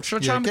to Noel.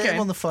 Should I try him again? Get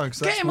him on the phone, because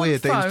that's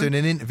weird. He was doing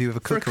an interview with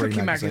a cookery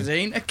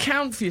magazine.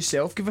 Account for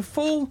yourself. Give a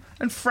full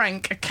and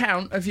frank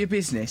account of your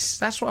business.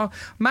 That's what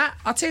Matt,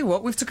 I'll tell you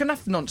what, we've took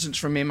enough nonsense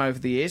from him over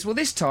the years. Well,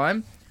 this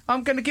time,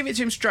 I'm going to give it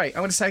to him straight.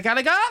 I'm going to say,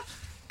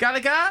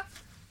 Gallagher,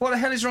 what the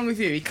hell is wrong with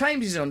you? He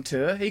claims he's on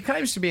tour. He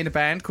claims to be in a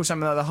band called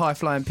something like the High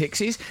Flying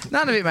Pixies.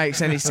 None of it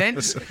makes any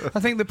sense. I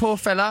think the poor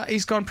fella,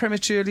 he's gone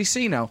prematurely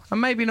senile. And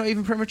maybe not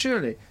even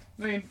prematurely.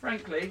 I mean,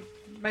 frankly,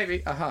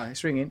 maybe... Aha,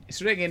 it's ringing.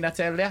 It's ringing, I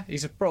tell you.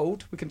 He's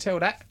abroad. We can tell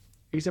that.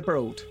 He's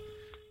abroad.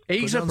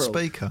 He's abroad. Put it on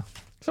speaker.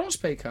 It's on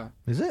speaker.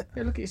 Is it?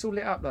 Yeah, look, it's all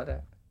lit up like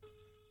that.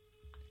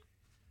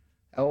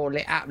 All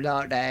lit up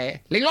like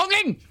that. Ling long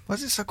ling! Why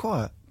is it so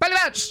quiet? Belly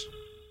butts!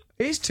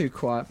 It is too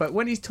quiet, but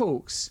when he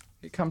talks,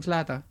 it comes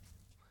louder.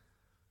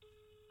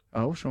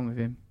 Oh, what's wrong with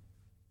him?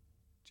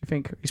 Do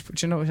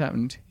you know what's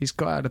happened? He's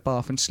got out of the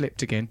bath and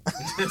slipped again.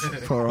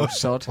 Poor old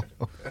sod.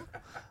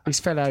 He's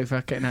fell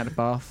over getting out of the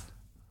bath.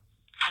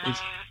 Hello,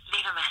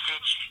 leave a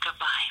message.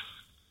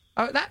 Goodbye.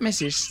 Oh, that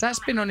message, that's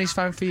been on his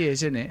phone for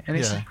years, isn't it? And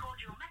it's,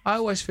 I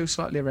always feel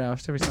slightly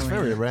aroused every time I hear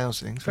it. Very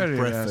arousing. It's very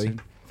breathy. Arousing.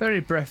 Very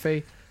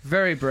breathy.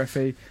 Very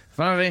breathy.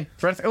 Finally,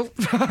 breath. Oh.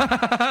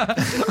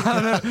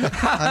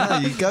 I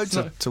know, you go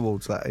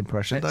towards that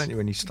impression, don't you,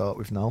 when you start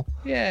with Noel?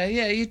 Yeah,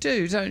 you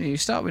do, don't you? You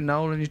start with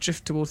Noel and you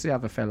drift towards the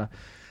other fella.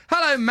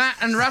 Hello, Matt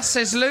and Russ,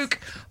 says Luke.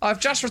 I've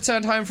just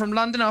returned home from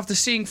London after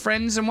seeing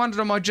friends and wondered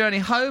on my journey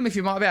home if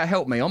you might be able to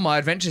help me. On my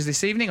adventures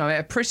this evening, I met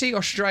a pretty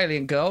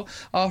Australian girl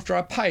after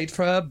I paid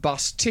for her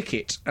bus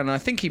ticket. And I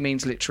think he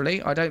means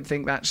literally. I don't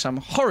think that's some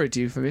horrid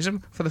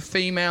euphemism for the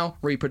female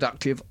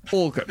reproductive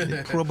organ.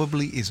 It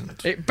probably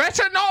isn't. It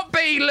better not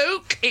be,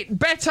 Luke. It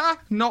better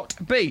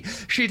not be.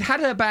 She'd had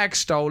her bag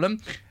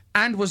stolen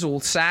and was all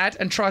sad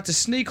and tried to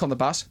sneak on the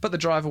bus, but the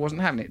driver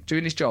wasn't having it.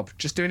 Doing his job.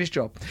 Just doing his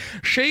job.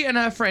 She and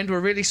her friend were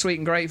really sweet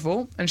and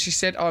grateful, and she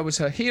said I was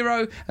her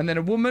hero, and then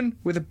a woman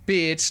with a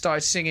beard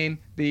started singing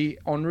the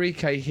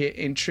Enrique hit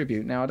in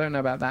tribute. Now, I don't know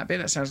about that bit.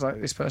 That sounds like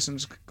this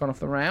person's gone off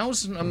the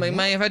rails, and they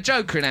may have a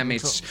joker in our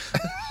midst.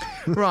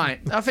 Right,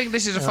 I think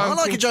this is a phone I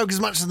like call. a joke as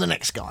much as the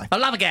next guy. I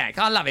love a gag,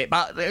 I love it,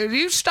 but if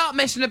you start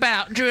messing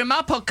about during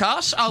my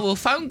podcast, I will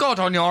phone God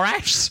on your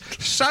ass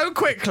so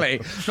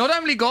quickly. Not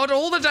only God,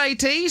 all the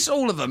deities,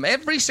 all of them,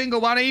 every single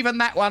one, even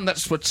that one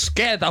that would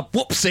scare the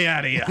whoopsie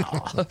out of you.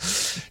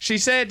 She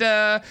said,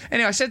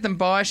 anyway, I said them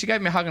bye, she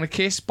gave me a hug and a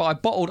kiss, but I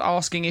bottled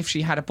asking if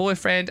she had a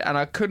boyfriend, and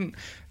I couldn't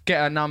get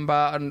her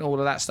number and all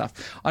of that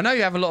stuff. I know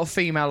you have a lot of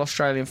female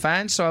Australian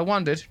fans, so I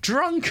wondered,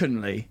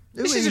 drunkenly,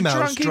 this is a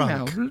drunk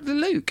email.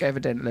 Luke,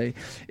 evidently.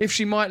 If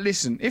she might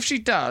listen. If she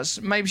does,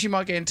 maybe she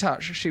might get in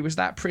touch. She was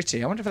that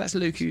pretty. I wonder if that's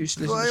Luke who used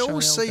to listen to I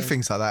always see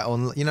things like that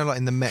on, like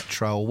in the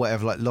metro or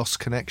whatever, like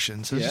Lost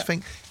Connections. I just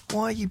think,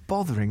 why are you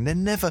bothering? They're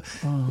never...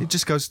 It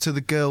just goes to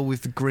the girl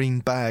with the green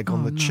bag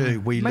on the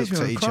tube. We looked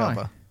at each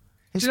other.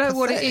 Do you know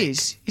what it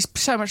is? It's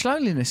so much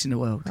loneliness in the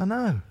world. I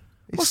know.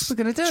 What's we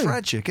going to do?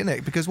 Tragic, isn't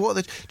it? Because what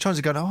they're trying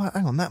to go, oh,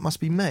 hang on, that must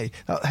be me.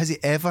 Has it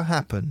ever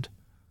happened?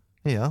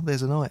 Yeah,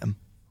 there's an item.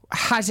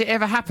 Has it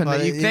ever happened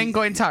that you then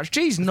got in touch?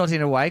 Geez,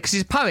 nodding away because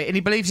he's a poet and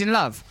he believes in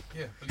love.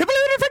 Yeah. You believe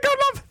in a thing called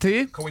love? Do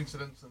you?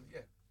 Coincidence, and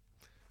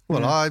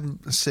Well, I'm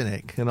a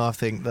cynic, and I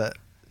think that...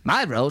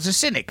 My role's a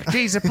cynic.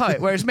 He's a poet.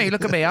 Whereas me,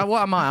 look at me.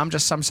 What am I? I'm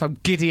just some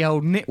giddy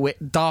old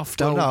nitwit,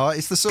 daft old... No,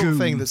 it's the sort of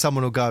thing that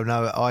someone will go,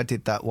 no, I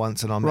did that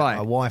once and I met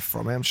my wife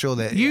from it. I'm sure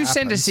that you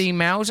send us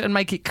emails and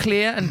make it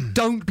clear and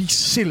don't be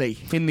silly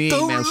in the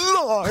emails.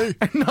 Don't lie!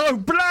 No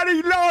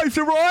bloody lies,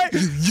 all right?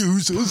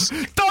 Users!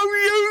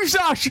 Don't use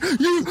us!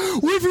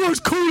 Whoever was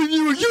calling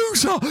you a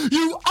user,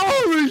 you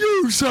are a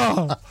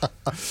user!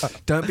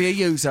 Don't be a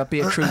user, be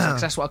a truther,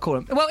 because that's what I call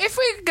them. Well, if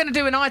we're going to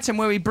do an item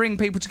where we bring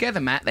people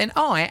together, Matt, then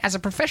I, as a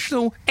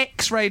professional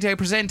ex-radio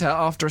presenter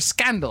after a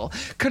scandal,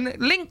 can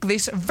link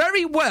this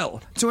very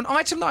well to an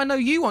item that I know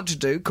you want to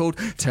do called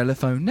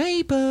Telephone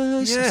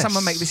Neighbours. Yes.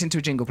 Someone make this into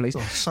a jingle, please.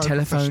 So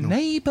Telephone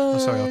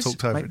Neighbours. Oh, sorry, I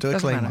talked over it. Do a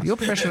clean one. You're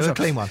professional. Do a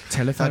clean one.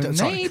 Telephone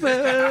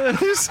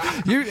Neighbours.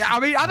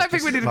 I don't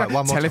think we need to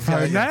go.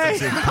 Telephone Neighbours.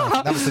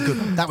 That was the good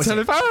one. That was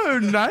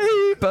Telephone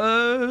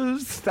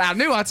Neighbours. Our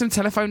new item,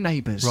 Telephone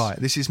Neighbours. Right,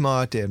 this is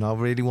my idea, and I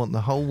really want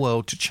the whole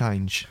world to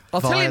change.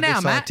 I'll tell you now,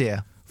 this Matt.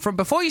 Idea. From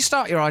before you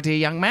start your idea,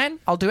 young man,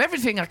 I'll do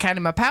everything I can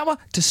in my power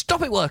to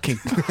stop it working.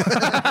 No,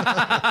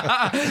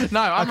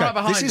 I'm right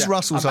behind you. This is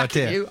Russell's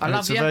idea. You. I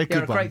love you.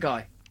 You're a great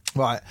guy.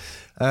 Right.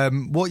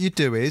 What you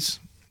do is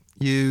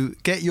you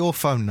get your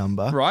phone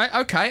number. Right,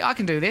 okay, I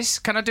can do this.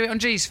 Can I do it on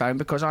G's phone?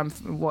 Because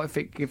what if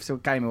it gives the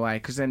game away?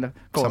 Because then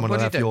someone will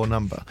have your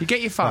number. You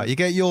get your phone. Right, you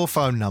get your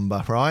phone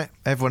number, right?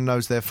 Everyone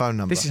knows their phone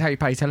number. This is how you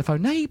pay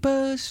Telephone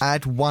Neighbours.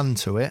 Add 1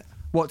 to it.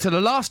 What, to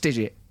the last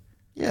digit?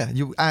 Yeah,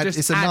 you add. Just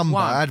it's a number.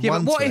 One. Add yeah,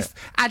 1 but what to if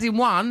adding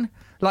 1,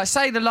 like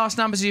say the last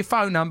numbers of your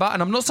phone number,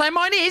 and I'm not saying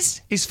mine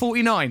is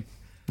 49.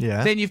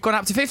 Yeah. Then you've gone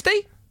up to 50?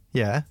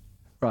 Yeah.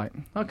 Right,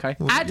 okay.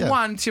 Well, add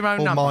 1 to your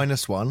own or number.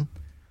 minus 1.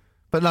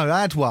 But no,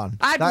 add 1.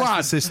 Add That's 1.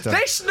 The system.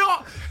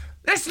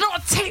 Let's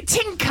not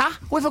tinker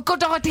with a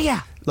good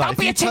idea. Like, Don't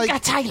be a tinker,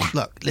 Taylor.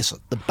 Look, listen,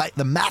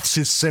 the maths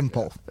is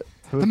simple.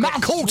 The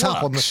maths caught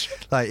up on works.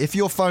 if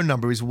your phone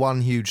number is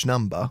one huge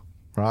number,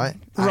 right?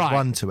 Add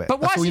 1 to it. But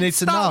why That's all you does need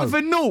it to know. start with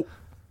a 0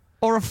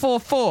 or a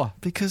 4-4?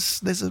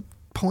 Because there's a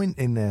point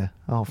in there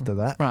after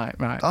that. Right.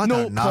 I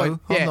don't know. Point.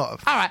 Yeah. I'm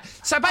not. All right.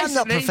 So basically, I'm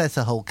not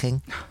Professor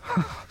Hawking.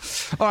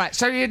 All right.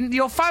 So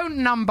your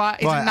phone number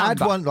is right, a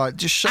number. add 1. Right,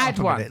 just shut add up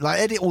a 1. minute. Like,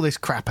 edit all this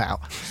crap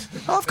out.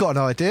 I've got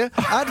an idea.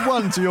 Add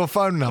 1 to your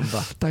phone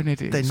number. Don't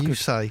edit it. Then it's you good.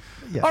 say.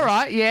 Yeah, All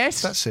right.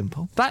 Yes. That's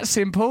simple. That's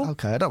simple.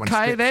 Okay, I don't want to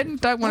Okay, script then.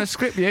 Don't want to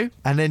script you.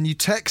 And then you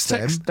text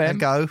them and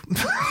go.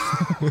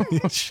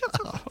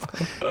 Shut up.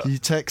 You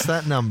text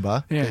that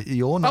number. Yeah.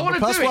 Your I number want to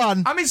plus do it.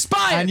 1. I'm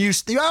inspired. And you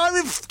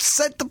haven't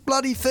said the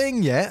bloody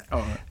thing yet. All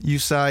right. You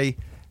say,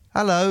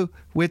 "Hello,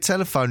 we're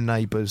telephone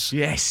neighbours."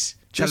 Yes.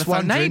 Just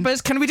Telephone wondering.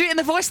 Neighbours. Can we do it in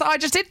the voice that I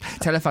just did?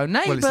 Telephone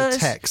Neighbours. Well, it's a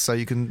text, so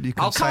you can.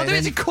 I can't do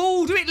it. It's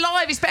cool. Do it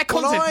live. It's better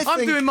Well, content.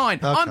 I'm doing mine.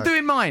 Okay. I'm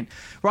doing mine.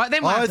 Right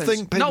then. What I happens?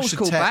 think people Noel's should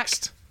called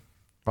text. back.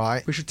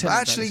 Right. We should tell them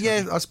about Actually,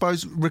 this, yeah. I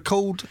suppose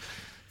record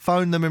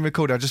Phone them and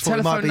record it. I just thought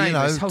it might be,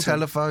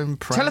 telephone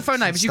pranks. Telephone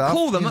neighbours. You stuff,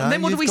 call them, and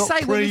then what do we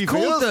say when we've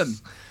called them?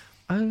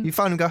 You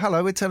phone and go,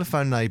 hello, we're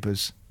telephone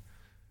neighbours.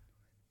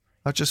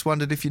 I just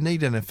wondered if you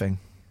need anything.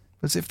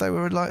 As if they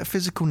were like a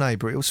physical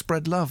neighbour. It'll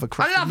spread love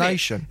across the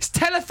nation. It's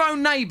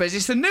telephone neighbours.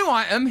 It's the new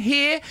item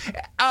here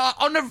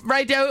on the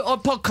radio or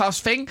podcast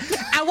thing.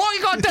 And what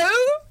you got to do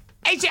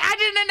is you add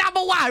in the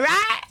number 1,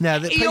 right? Now,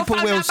 people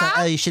will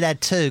say, you should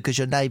add 2 because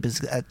your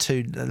neighbour's at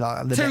 2.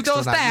 Like, the 2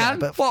 doors down? Yeah,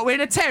 but what, we're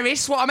in a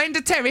terrace? What, I'm in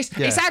the terrace?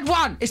 Yeah. It's add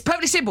 1. It's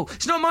perfectly simple.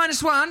 It's not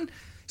 -1.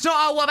 It's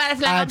not, what about a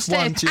flat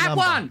upstairs? Add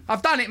 1.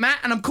 I've done it, Matt,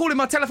 and I'm calling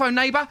my telephone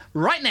neighbour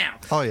right now.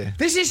 Oh, yeah.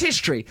 This is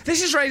history.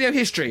 This is radio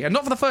history, and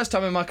not for the first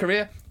time in my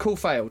career. Call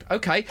failed.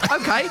 Okay.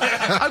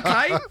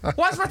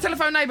 Why does my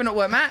telephone neighbour not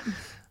work, Matt?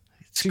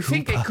 Do you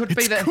think it could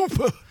be that...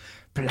 Cooper.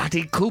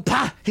 Bloody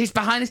Cooper. He's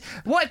behind this.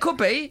 What it could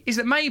be is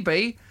that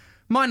maybe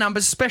my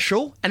number's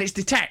special and it's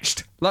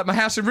detached, like my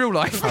house in real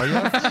life. Oh,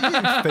 yeah?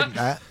 You think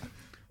that?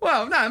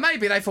 Well, no,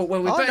 maybe they thought,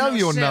 well, we better I know not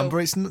your sell. number.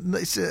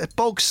 It's a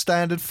bog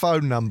standard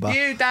phone number.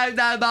 You don't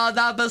know my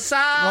number, son.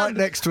 Right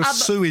next to a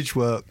sewage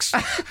works.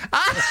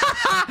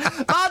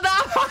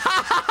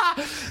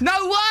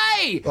 No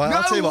way!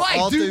 Right, no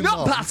way! Do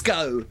not mine.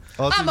 Pasco.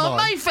 I'm on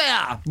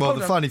Mayfair. Well,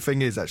 the funny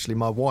thing is, actually,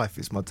 my wife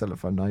is my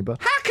telephone neighbour.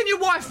 How can your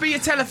wife be your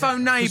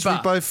telephone neighbour?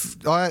 We both...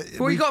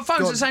 you got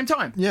phones at the same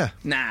time? Yeah.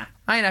 Nah,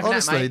 I ain't having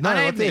Honestly, that,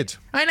 mate. I did.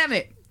 I ain't having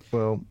it.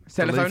 Well,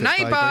 telephone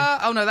neighbour.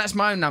 Baby. Oh no, that's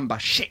my own number.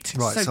 Shit.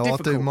 Right, so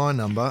difficult. I'll do my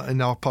number and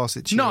I'll pass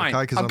it to 9. you.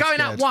 Okay, I'm going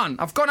scared. at 1.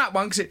 I've gone at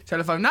 1 because it's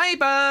telephone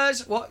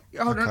neighbours. What?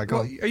 Hold on. Go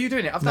What? on. Are you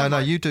doing it? I've No, done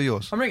mine. you do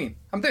yours. I'm ringing.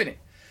 I'm doing it.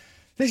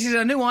 This is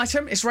a new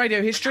item. It's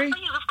radio history.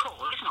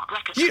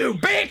 You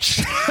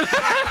bitch!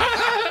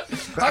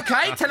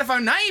 Okay,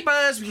 telephone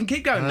neighbours. We can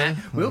keep going, Matt.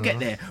 We'll get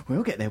there.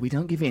 We'll get there. We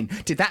don't give in.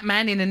 Did that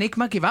man in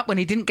Enigma give up when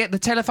he didn't get the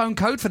telephone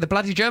code for the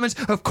bloody Germans?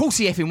 Of course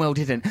he effing well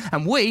didn't.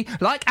 And we,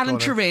 like Alan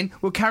Turing,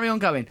 will carry on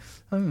going.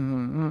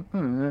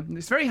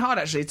 It's very hard,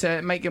 actually,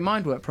 to make your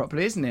mind work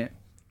properly, isn't it?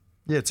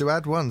 Yeah, to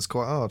add 1's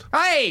quite hard.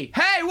 Hey,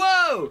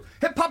 whoa!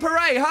 Hip hop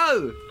hooray,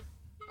 ho!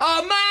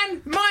 Oh,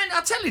 man, mine,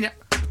 I'm telling you.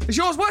 Is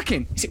yours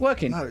working? Is it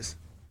working? No, it's...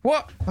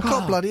 What? I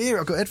can't bloody hear it.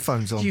 I've got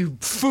headphones on. You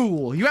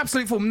fool. You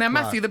absolute fool. Now,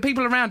 Matthew, the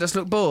people around us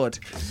look bored.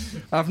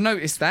 I've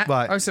noticed that.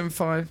 Right.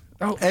 075.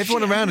 Oh,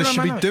 everyone around us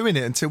should be doing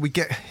it until we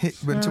get hit,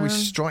 until we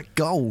strike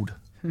gold.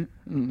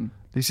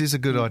 This is a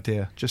good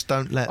idea. Just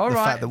don't let the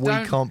fact that we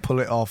can't pull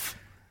it off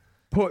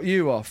put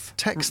you off.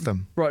 Text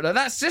them. Right, now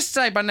that's just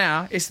say by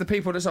now it's the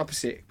people that's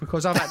opposite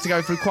because I've had to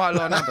go through quite a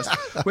lot of numbers.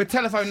 We're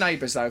telephone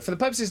neighbours, though. For the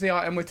purposes of the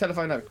item, we're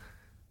telephone neighbours.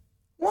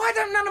 Why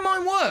don't none of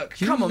mine work?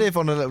 You live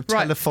on a little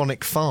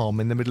telephonic farm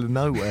in the middle of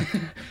nowhere.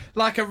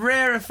 Like a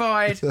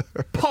rarefied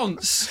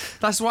Ponce.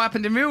 That's what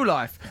happened in real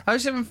life.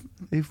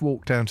 You've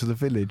walked down to the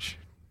village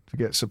to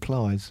get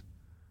supplies.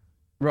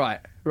 Right.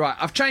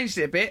 I've changed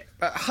it a bit,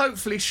 but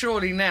hopefully,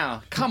 surely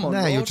now. Come on,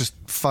 now Lord. You're just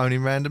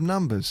phoning random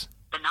numbers.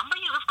 The number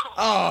you have called.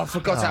 Oh,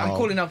 for God's sake, I'm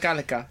calling up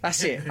Gallagher.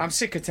 That's it. I'm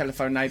sick of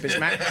telephone neighbours,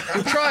 Matt.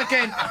 We'll try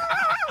again.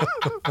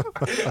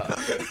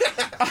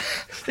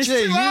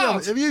 Gee,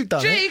 have you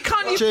done it?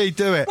 Can't you? Gee,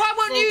 do it. Why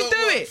won't you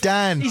do it?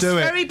 Dan, He's do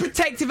it. He's very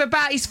protective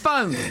about his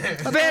phone.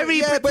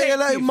 Very protective.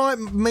 But he might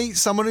meet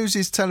someone who's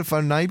his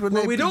telephone neighbour.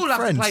 Well, we'd all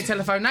have to play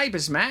telephone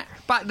neighbours, Matt.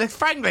 But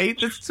frankly,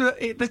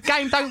 the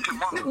game don't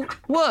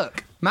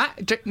work,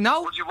 Matt.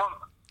 No. What do you want?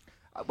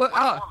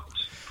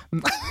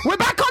 We're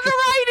back on the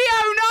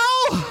radio,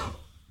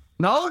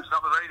 no? It's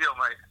not the radio,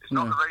 mate. It's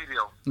not the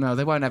radio. No,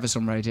 they won't have us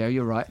on radio.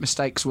 You're right.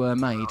 Mistakes were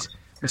made.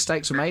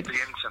 Mistakes were made. The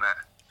internet.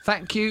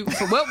 Thank you.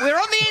 Well, we're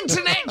on the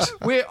internet.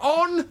 We're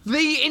on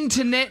the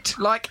internet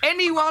like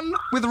anyone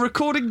with a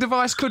recording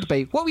device could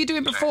be. What were you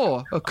doing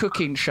before? A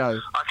cooking show?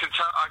 I can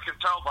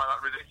tell by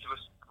that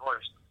ridiculous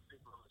voice.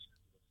 People are listening.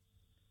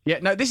 Yeah,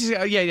 no, this is... No,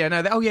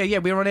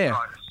 we're on air.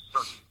 Right,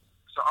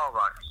 all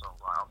right,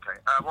 okay.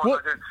 What was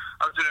I doing?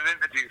 I was doing an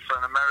interview for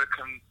an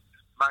American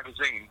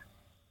magazine.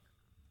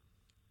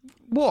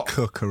 What?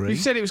 Cookery. You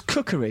said it was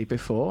cookery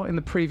before in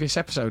the previous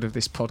episode of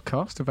this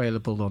podcast,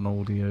 available on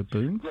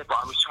aBoom. Yeah, but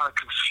I was trying to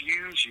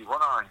confuse you,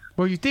 wasn't I?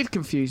 Well, you did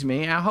confuse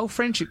me. Our whole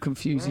friendship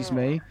confuses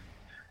me.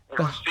 It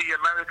was the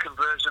American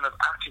version of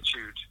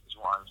Attitude, is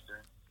what I was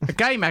doing. A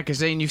gay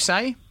magazine, you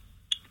say?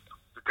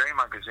 The gay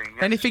magazine,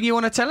 yes. Anything you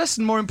want to tell us?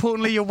 And more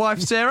importantly, your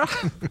wife, Sarah?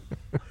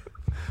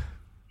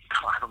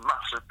 I have a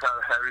massive pair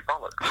of hairy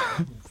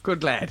bollocks.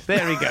 Good lad.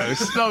 There he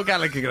goes. Noel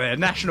Gallagher there,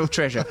 national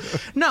treasure.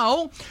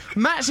 No,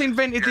 Matt's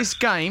invented this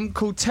game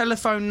called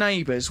Telephone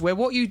Neighbours, where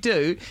what you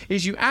do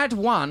is you add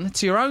 1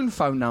 to your own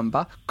phone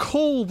number,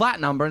 call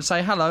that number and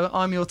say, hello,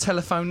 I'm your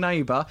telephone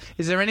neighbour.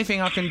 Is there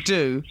anything I can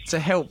do to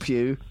help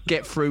you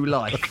get through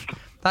life?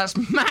 That's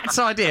Matt's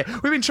idea.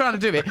 We've been trying to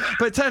do it,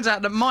 but it turns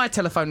out that my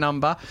telephone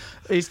number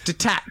is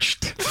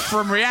detached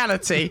from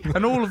reality,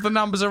 and all of the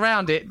numbers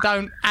around it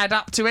don't add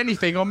up to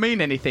anything or mean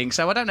anything.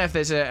 So I don't know if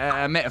there's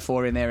a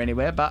metaphor in there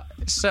anywhere, but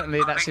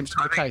certainly that seems to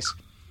be the case.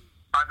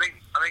 I think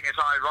it's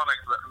ironic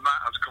that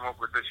Matt has come up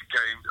with this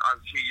game,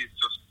 as he is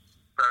just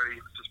very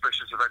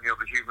suspicious of any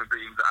other human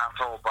beings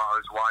at all, bar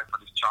his wife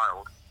and his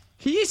child.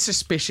 He is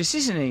suspicious,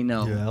 isn't he,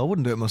 Noel? Yeah, I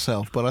wouldn't do it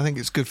myself, but I think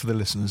it's good for the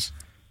listeners.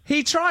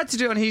 He tried to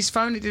do it on his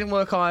phone. It didn't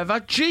work either.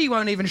 G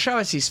won't even show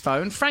us his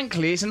phone.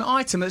 Frankly, it's an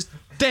item that's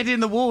dead in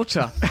the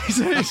water.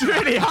 It's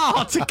really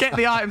hard to get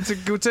the item to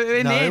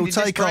in the end.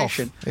 It'll take off.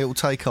 It will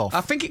take off.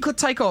 I think it could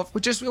take off.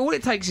 Just all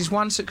it takes is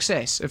one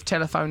success of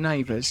Telephone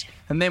Neighbours,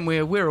 and then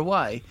we're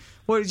away.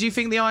 Well, do you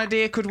think the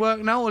idea could work,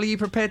 Noel? Or are you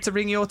prepared to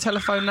ring your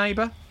telephone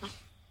neighbour?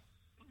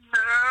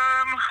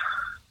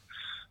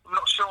 I'm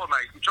not sure,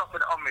 mate. You're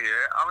dropping it on me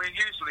here. I mean,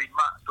 usually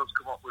Matt does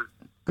come up with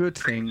good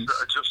things that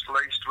are just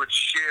laced with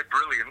sheer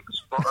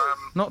brilliance, but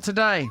not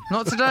today.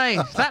 Not today.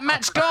 That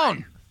Matt's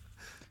gone.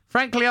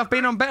 Frankly, I've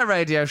been on better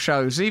radio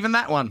shows. Even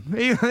that one,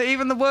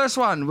 even the worst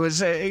one,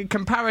 was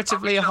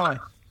comparatively high.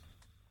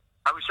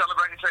 Are we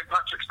celebrating St.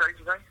 Patrick's Day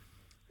today?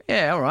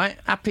 Yeah, all right.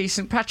 Happy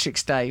St.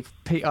 Patrick's Day,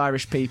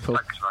 Irish people.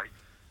 Thanks, mate.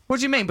 What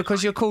do you mean?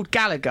 Because you're called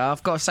Gallagher,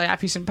 I've got to say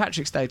Happy St.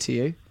 Patrick's Day to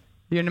you?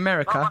 You're in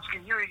America. No, I'm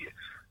asking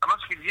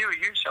you, are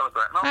you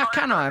celebrating? How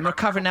can I? I'm a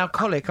recovering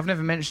alcoholic. I've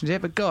never mentioned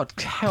it, but God,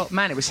 hell,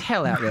 man, it was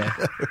hell out there.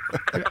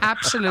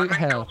 Absolute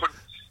hell.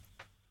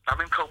 I'm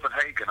in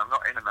Copenhagen. I'm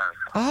not in America.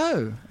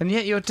 Oh, and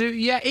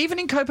yet even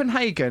in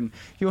Copenhagen,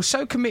 you're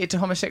so committed to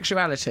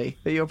homosexuality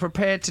that you're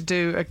prepared to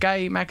do a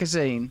gay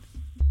magazine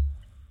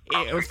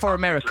for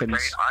Americans.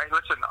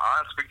 Listen,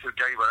 I'll speak to a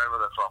gay wherever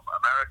they're from.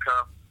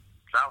 America,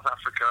 South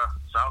Africa,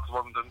 South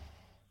London.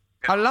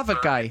 I love a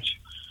gay.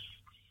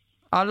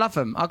 I love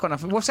them. I've got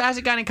nothing. How's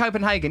it going in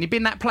Copenhagen? You've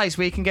been that place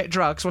where you can get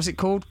drugs. What's it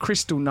called?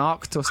 Crystal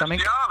Narked or something?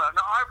 Christiana?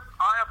 No,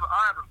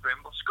 I haven't been,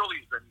 but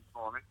Scully's been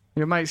for me.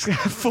 Your mate's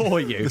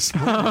for you.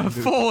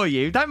 For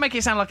you. Don't make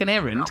it sound like an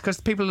errand, because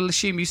people will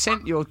assume you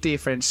sent your dear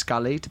friend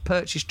Scully to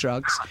purchase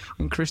drugs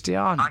in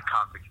Christiana. I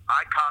can't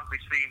be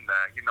seen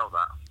there. You know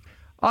that.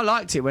 I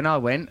liked it when I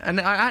went, and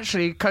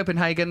actually,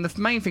 Copenhagen, the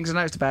main things I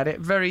noticed about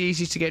it, very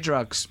easy to get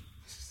drugs.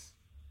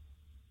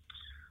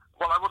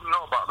 Well, I wouldn't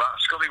know about that.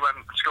 Scully went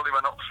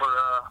up for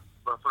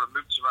a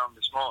mooch around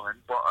this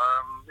morning, but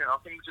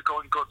things are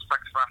going good.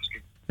 Thanks for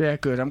asking. Yeah,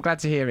 good. I'm glad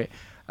to hear it.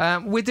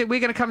 We're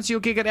going to come to your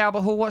gig at the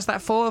Albert Hall. What's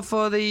that for?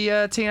 For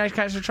the Teenage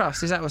Cancer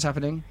Trust? Is that what's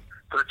happening?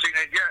 For the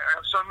teenage, yeah.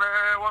 It's on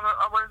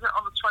when is it?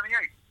 On the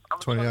 28th.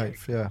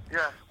 28th,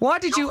 yeah. Why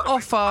did you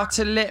offer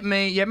to let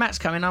me... Yeah, Matt's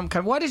coming, I'm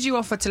coming. Why did you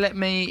offer to let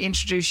me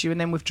introduce you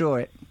and then withdraw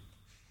it?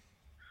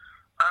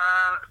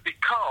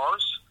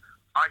 Because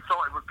I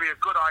thought it would be a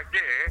good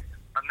idea,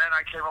 and then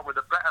I came up with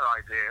a better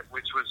idea,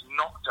 which was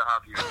not to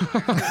have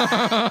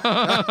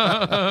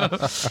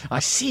you. I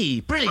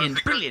see.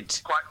 Brilliant.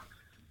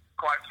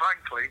 Quite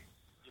frankly,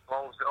 you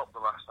ballsed it up the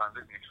last time,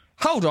 didn't you?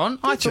 Hold on.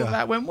 I thought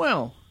that went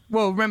well.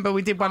 Well, remember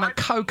we did one at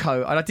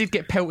Coco, and I did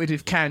get pelted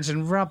with cans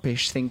and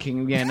rubbish,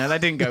 thinking, yeah, no,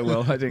 that didn't go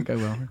well. No, you were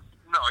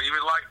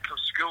like a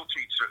school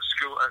teacher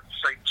at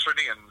St.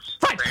 Trinian's.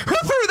 Right, who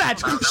threw that?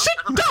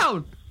 Sit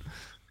down!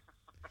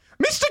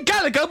 Mr.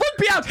 Gallagher won't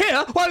be out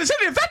here while there's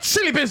any of that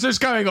silly business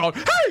going on.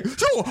 Hey!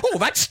 Oh,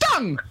 that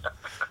stung!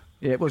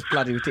 Yeah, it was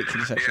bloody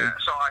ridiculous, actually. Yeah,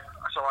 so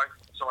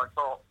I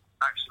thought,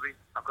 actually,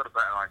 I've got a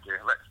better idea.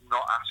 Let's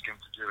not ask him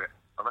to do it.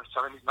 Let's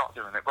tell him he's not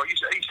doing it. But he's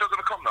still going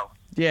to come, though.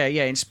 Yeah.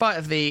 In spite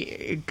of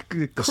the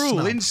cruel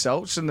snub.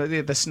 Insults and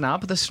the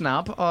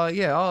snub.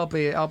 I'll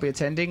be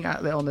attending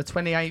on the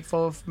 28th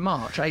of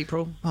March.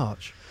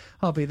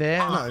 I'll be there.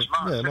 March.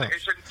 Yeah,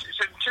 it's in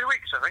 2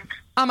 weeks, I think.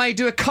 I may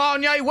do a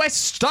Kanye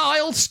West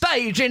style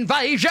stage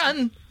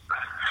invasion.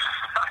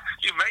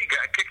 You may get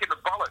a kick in the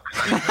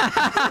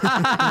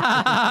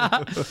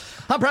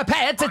bollocks. I'm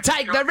prepared to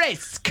take the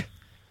risk.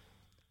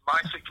 Why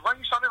are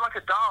you sounding like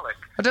a Dalek?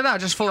 I don't know, I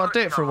just thought I'd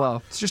do it for a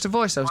while. It's just a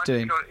voice I was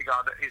doing. My security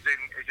guard is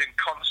in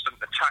constant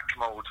attack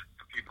mode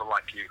for people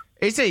like you.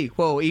 Is he?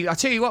 Well, I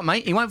tell you what,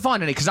 mate, he won't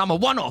find any, because I'm a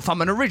one-off,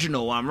 I'm an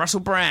original, I'm Russell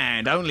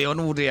Brand, only on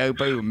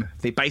aBoom,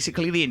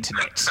 basically the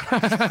internet.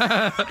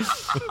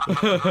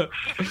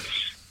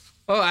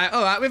 All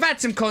right, we've had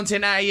some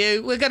content out of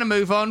you. We're going to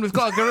move on. We've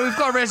got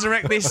to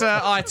resurrect this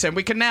item.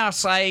 We can now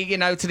say,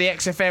 to the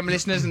XFM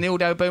listeners and the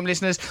aBoom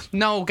listeners,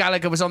 Noel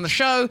Gallagher was on the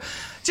show.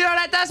 Do you know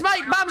what that does,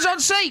 mate? Bums on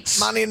seats.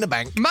 Money in the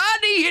bank.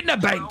 Money in the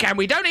bank, and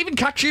we don't even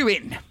cut you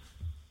in. Where's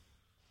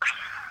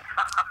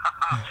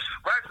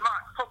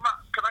Matt?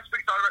 Can I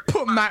speak directly?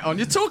 Put Matt on.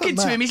 You're talking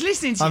to him. He's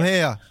listening to you. I'm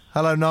here.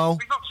 Hello, Noel.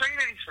 He's not saying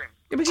anything.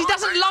 Yeah, but he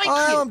doesn't like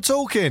you. I'm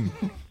talking.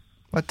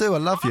 I do. I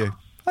love you.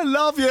 I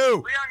love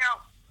you.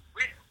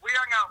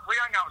 We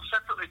hang out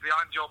separately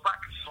behind your back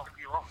and slap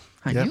you off.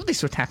 I knew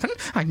this would happen.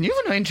 I knew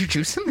when I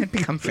introduced them, they'd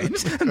become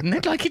friends, and then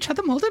they'd like each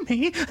other more than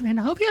me, and then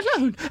I'll be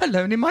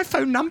alone in my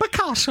phone number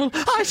castle,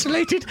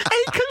 isolated,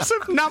 acres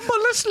of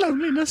numberless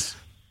loneliness.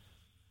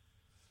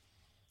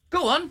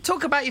 Go on,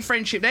 talk about your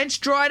friendship then. It's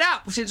dried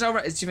up since I... Do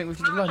you think we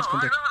can do lines? No,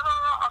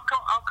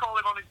 I'll call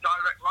him on his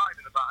direct line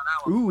in about an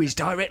hour. Ooh, his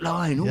direct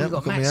line. Ooh, yeah, we've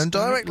got my own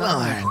direct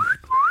line.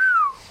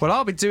 Well,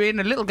 I'll be doing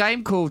a little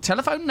game called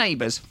Telephone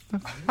Neighbours.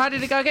 How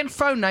did it go again?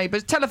 Phone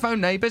Neighbours,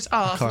 Telephone Neighbours.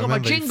 Oh, I forgot my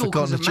jingle.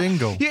 Forgotten the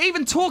jingle. You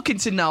even talking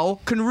to Noel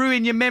can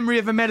ruin your memory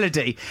of a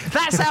melody.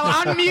 That's how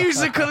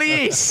unmusical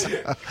he is.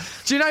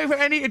 Do you know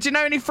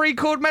any free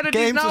chord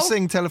melodies, Get him Noel? to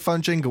sing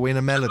Telephone Jingle in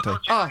a melody.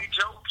 Any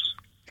jokes?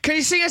 Can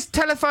you sing us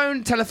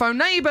telephone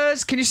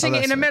neighbours? Can you sing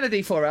it in a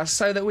melody for us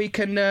so that we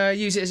can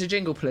use it as a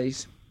jingle,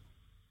 please?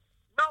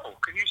 No,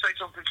 can you say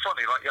something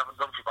funny like you haven't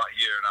done for about a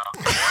year now?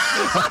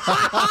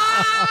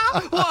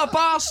 What a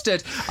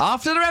bastard.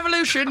 After the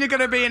revolution, you're going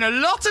to be in a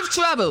lot of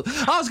trouble.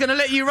 I was going to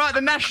let you write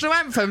the national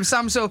anthem,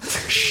 some sort of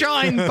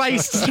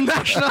shine-based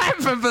national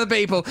anthem for the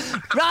people.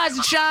 Rise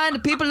and shine, the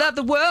people of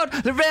the world,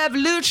 the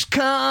revolution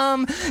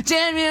come.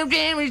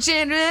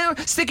 General,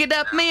 stick it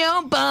up me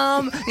old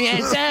bum. Yeah,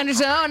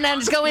 it's on and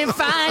it's going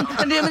fine.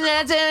 And doing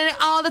that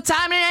all the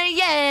time,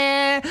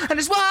 yeah. And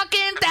it's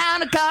walking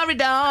down the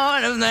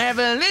corridor of the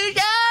revolution.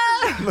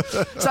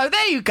 So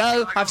there you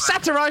go. I've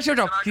satirised your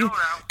job.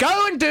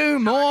 Go and do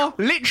more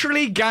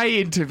literally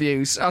gay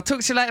interviews. I'll talk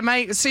to you later,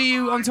 mate. See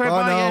you on Twitter.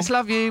 Bye. Yes,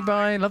 love you.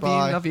 Bye.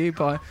 Love you.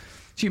 Bye.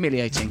 It's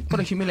humiliating.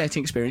 What a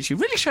humiliating experience. You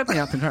really showed me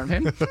up in front of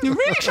him. You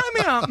really showed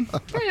me up.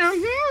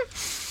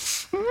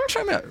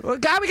 Show me up.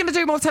 How are we going to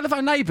do more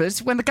telephone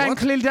neighbours when the game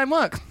clearly don't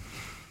work?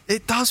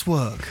 It does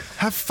work.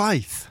 Have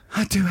faith.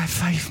 I do have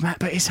faith, Matt,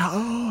 but it's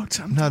hard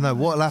sometimes. No.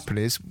 What'll happen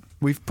is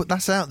we've put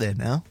that's out there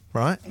now,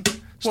 right?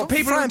 What,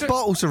 people throwing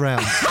bottles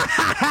around?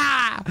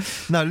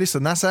 No,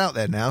 listen, that's out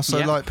there now. So,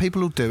 like,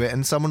 people will do it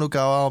and someone will go,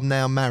 oh, I'm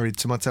now married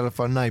to my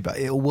telephone neighbour.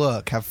 It'll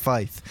work. Have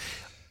faith.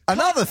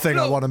 Another thing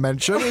I want to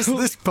mention is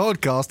this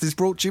podcast is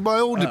brought to you by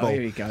Audible. Oh,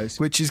 here he goes.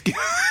 Which is...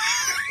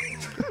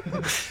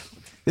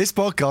 This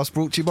podcast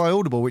brought to you by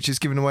Audible, which is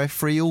giving away a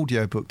free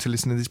audiobook to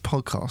listen to this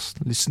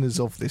podcast. Listeners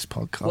of this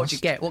podcast. What'd you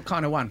get? What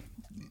kind of one?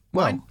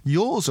 Well, Mine?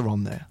 Yours are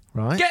on there,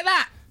 right? Get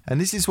that! And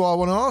this is what I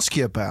want to ask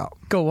you about.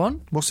 Go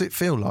on. What's it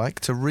feel like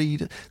to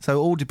read?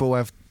 So Audible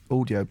have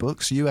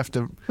audiobooks. You have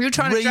to. You're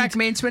trying to drag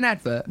me into an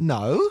advert.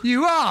 No,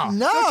 you are.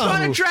 No, you're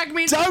trying to drag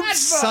me into an advert. Don't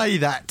say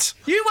that.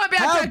 You won't be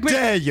able to drag me. How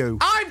dare you?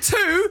 I'm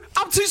too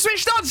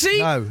switched on. See,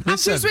 no,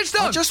 listen, I'm too switched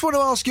on. I just want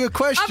to ask you a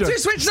question. I'm too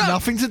switched on. It's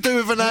nothing to do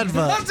with an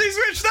advert. I'm too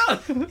switched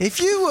on.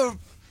 If you were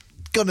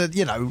gonna,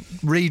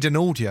 read an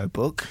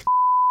audiobook,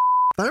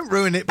 don't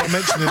ruin it by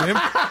mentioning him.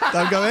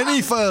 Don't go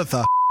any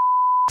further.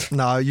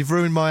 No, you've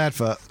ruined my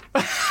advert.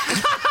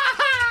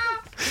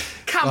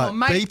 Come on,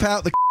 mate. Beep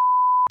out the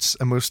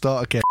and we'll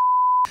start again.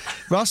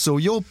 Russell,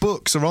 your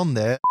books are on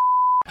there.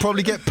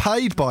 Probably get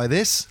paid by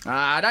this.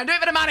 Don't do it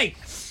for the money.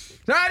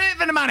 Don't do it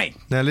for the money.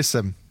 Now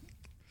listen,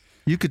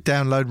 you could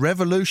download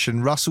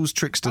Revolution, Russell's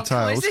Trickster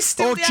Tales,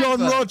 or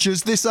John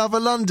Rogers, This Other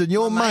London,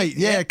 your mate.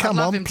 Yeah, come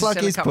on, plug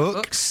his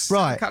book.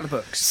 Right. A couple of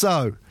books.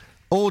 So,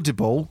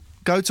 Audible,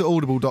 go to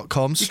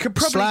audible.com. You could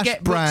probably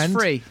get brand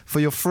books free for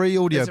your free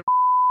audio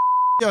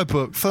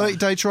book,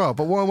 30-day trial.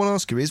 But what I want to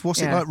ask you is,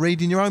 what's it like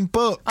reading your own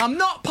book? I'm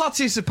not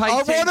participating.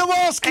 I want to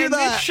ask you in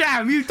that. This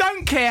sham. You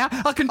don't care.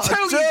 I can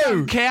tell you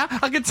don't care.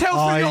 I can tell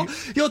from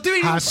you're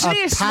doing your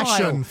sneer smile. I have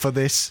a passion for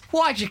this.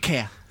 Why'd you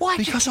care?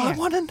 Because I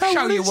want to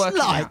know what it's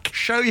like.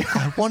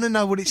 I want to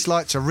know what it's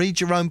like to read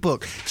your own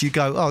book. Do you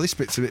go, oh, this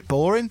bit's a bit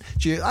boring?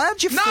 How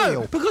do you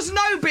feel? No, because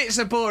no bits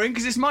are boring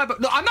because it's my book.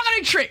 Look, I'm not going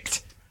to be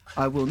tricked.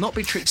 I will not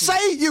be tricked.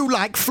 Say you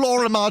like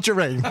Flora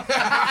Margarine.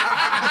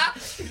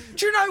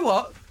 Do you know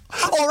what?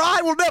 Or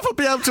I will never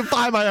be able to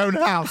buy my own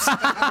house.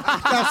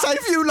 Now, say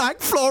if you like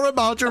Flora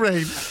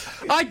Margarine.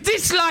 I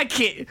dislike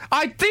it.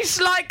 I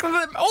dislike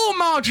all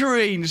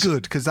margarines.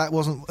 Good, because that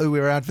wasn't who we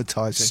were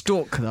advertising.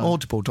 Stalk them.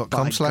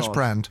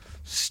 Audible.com/brand.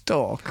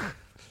 Stalk.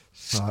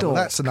 Right, well,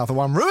 that's another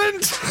one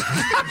ruined.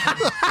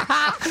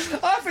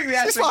 I think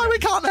that's why we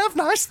can't have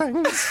nice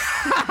things.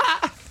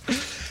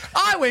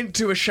 I went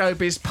to a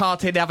showbiz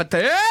party the other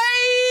day.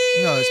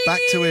 No, it's back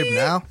to him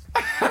now.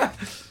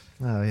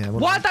 Oh, yeah.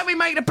 Why don't we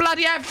make the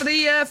bloody ad for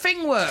the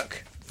thing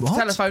work? What?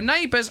 Telephone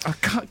neighbours. I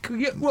can't. Do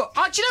you know what?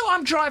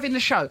 I'm driving the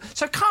show,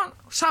 so can't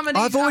some of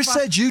these. I've always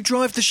said you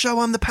drive the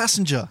show. I'm the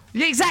passenger.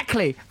 Yeah,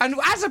 exactly. And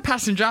as a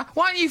passenger,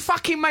 why don't you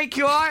fucking make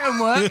your item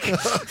work?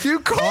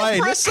 You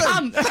corporate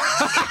cunt.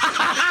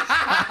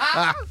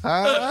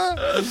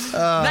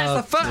 That's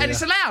the first, and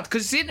it's allowed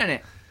because it's the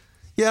internet.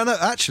 Yeah, no,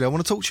 actually, I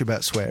want to talk to you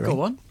about swearing.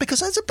 Go on. Because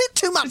there's a bit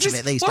too much of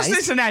it these days. What's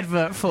this an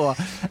advert for?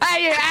 How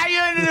you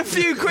earning a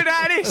few quid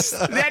out of this?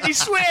 The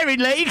swearing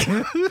league?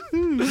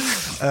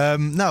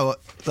 No,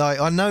 like,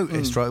 I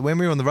noticed, right, when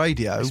we were on the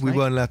radio, we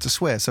weren't allowed to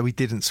swear, so we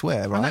didn't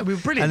swear, right? I know, we were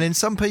brilliant. And then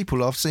some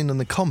people I've seen in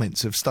the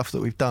comments of stuff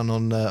that we've done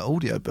on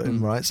audioboom,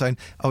 right, saying,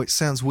 oh, it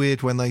sounds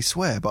weird when they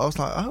swear. But I was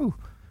like, oh...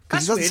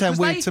 Because it doesn't sound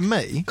weird to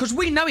me. Because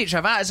we know each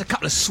other as a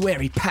couple of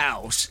sweary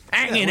pals.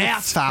 Hanging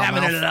out,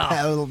 having a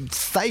laugh.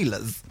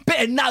 Sailors.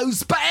 Bit of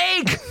nose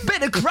bag,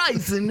 bit of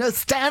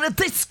craziness down at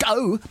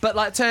disco. But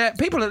like to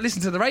people that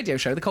listen to the radio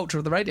show, the culture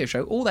of the radio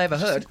show, all they ever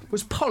heard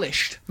was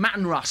polished Matt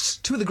and Russ,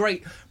 two of the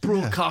great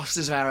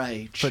broadcasters of our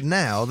age. But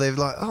now they're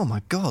like, oh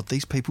my God,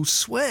 these people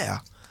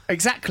swear.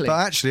 Exactly. But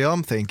actually,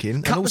 I'm thinking,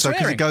 and also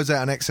because it goes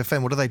out on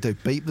XFM, what do?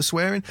 Beep the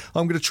swearing?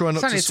 I'm going to try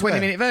not to swear. It's only a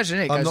 20-minute version,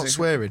 isn't it? I'm not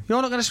swearing.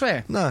 You're not going to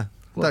swear? No.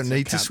 Don't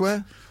need to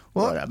swear.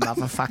 What a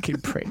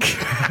motherfucking prick.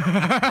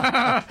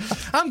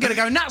 I'm going to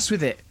go nuts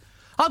with it.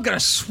 I'm going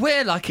to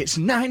swear like it's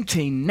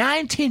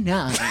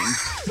 1999.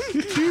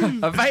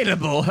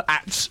 Available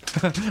at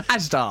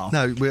Asda.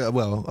 No,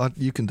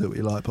 you can do what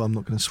you like, but I'm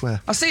not going to swear.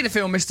 I see the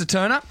film, Mr.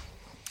 Turner.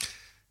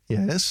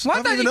 Yes. Why I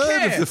haven't don't even you heard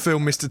care? of the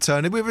film Mr.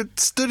 Turner. We were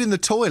stood in the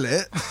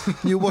toilet,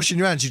 you were washing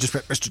your hands, you just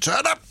went, Mr.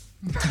 Turner!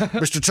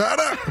 Mr.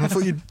 Turner! And I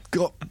thought you'd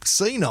got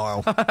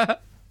senile.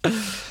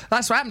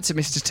 That's what happened to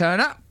Mr.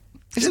 Turner.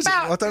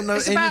 I don't know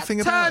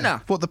anything about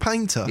Turner. it. What, the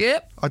painter?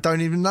 Yep. I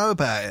don't even know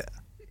about it.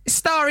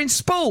 Starring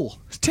Spall.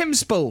 Tim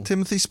Spall.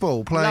 Timothy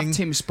Spall playing... Love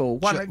Tim Spall.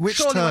 Which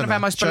surely Turner? one of our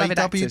most beloved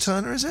J.W. actors.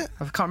 Turner, is it?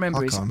 I can't remember.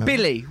 I It's can't remember.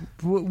 Billy.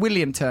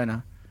 William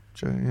Turner.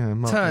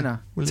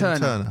 Turner. William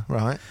Turner,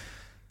 right.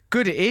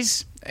 Good it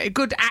is.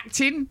 Good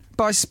acting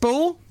by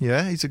Spall.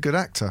 Yeah, he's a good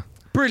actor.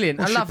 Brilliant.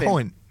 What's I love your him.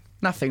 point?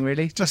 Nothing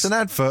really. Just an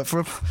advert for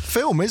a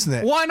film, isn't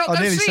it? Why not I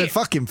go nearly see said it?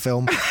 fucking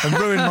film and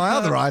ruined my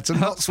other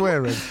item, not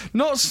swearing.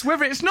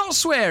 Whether it's not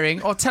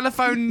swearing or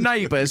telephone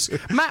neighbours,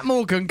 Matt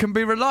Morgan can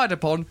be relied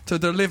upon to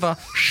deliver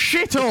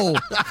shit all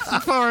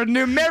for a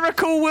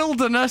numerical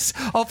wilderness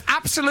of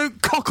absolute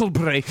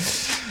cockleberry.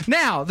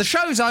 Now, the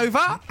show's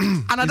over,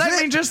 and I don't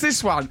mean just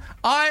this one.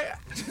 I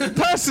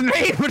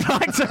personally would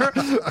like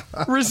to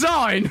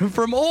resign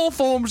from all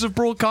forms of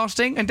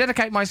broadcasting and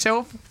dedicate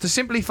myself to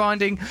simply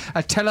finding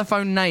a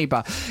telephone neighbour.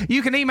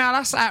 You can email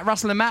us at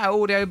Russell and Matt at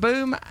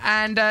audioboom,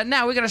 and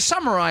now we're going to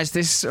summarise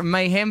this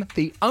mayhem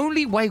the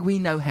only way we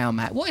know how,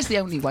 Matt. What is the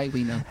only way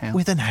we know how?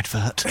 With an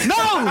advert.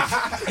 No!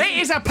 It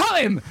is a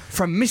poem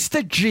from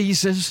Mr.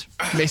 Jesus,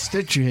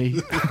 Mr. G.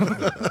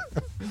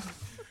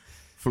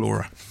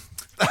 Flora.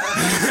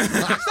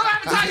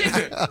 Stop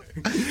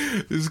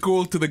advertising! This is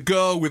called To the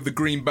Girl with the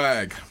Green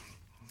Bag.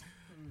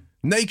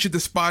 Nature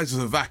despises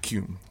a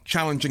vacuum,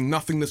 challenging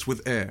nothingness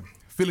with air,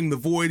 filling the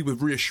void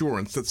with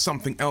reassurance that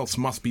something else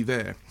must be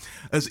there.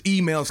 As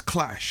emails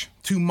clash,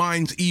 two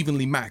minds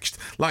evenly matched,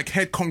 like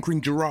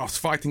head-conquering giraffes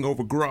fighting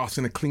over grass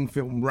in a cling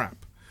film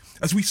wrap.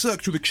 As we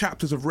search through the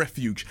chapters of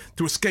refuge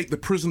to escape the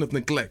prison of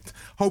neglect,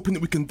 hoping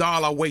that we can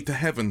dial our way to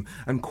heaven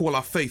and call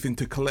our faith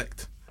into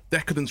collect.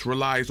 Decadence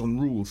relies on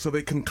rules, so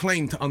they can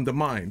claim to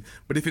undermine.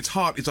 But if its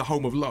heart is a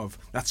home of love,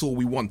 that's all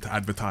we want to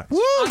advertise. Woo!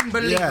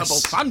 Unbelievable.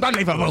 Yes.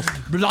 Unbelievable.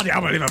 Bloody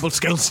unbelievable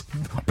skills.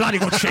 Bloody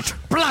good shit.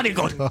 Bloody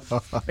good.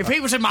 If he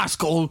was in my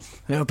school,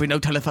 there would be no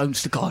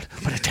telephones to God,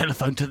 but a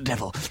telephone to the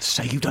devil to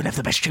say you don't have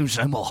the best tunes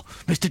no more.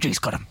 Mr. G's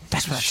got them.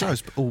 That's what I The say.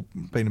 show's all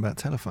been about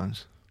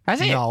telephones.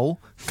 Has it? Noel,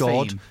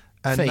 God, Theme.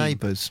 and Theme.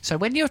 neighbours. So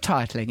when you're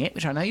titling it,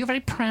 which I know you're very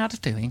proud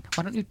of doing,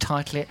 why don't you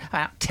title it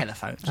about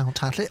telephones? I'll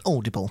title it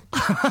Audible.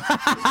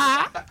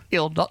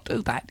 You'll not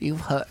do that.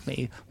 You've hurt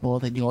me more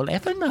than you'll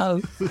ever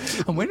know.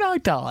 And when I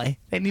die,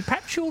 then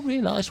perhaps you'll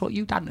realise what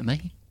you've done to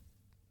me.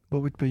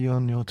 What would be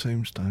on your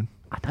tombstone?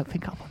 I don't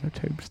think I'm on a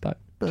tombstone.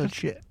 Bird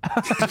shit.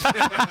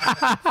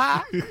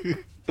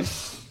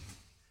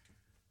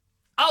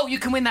 Oh, you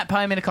can win that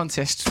poem in a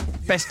contest.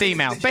 Best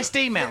email. Best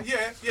email.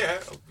 Yeah.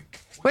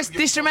 Let's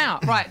dish them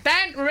out. Right,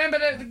 Dan, remember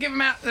to give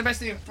them out the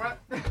best email. Right.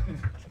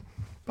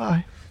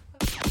 Bye.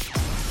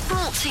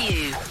 Brought to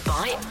you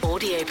by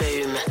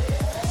Audioboom.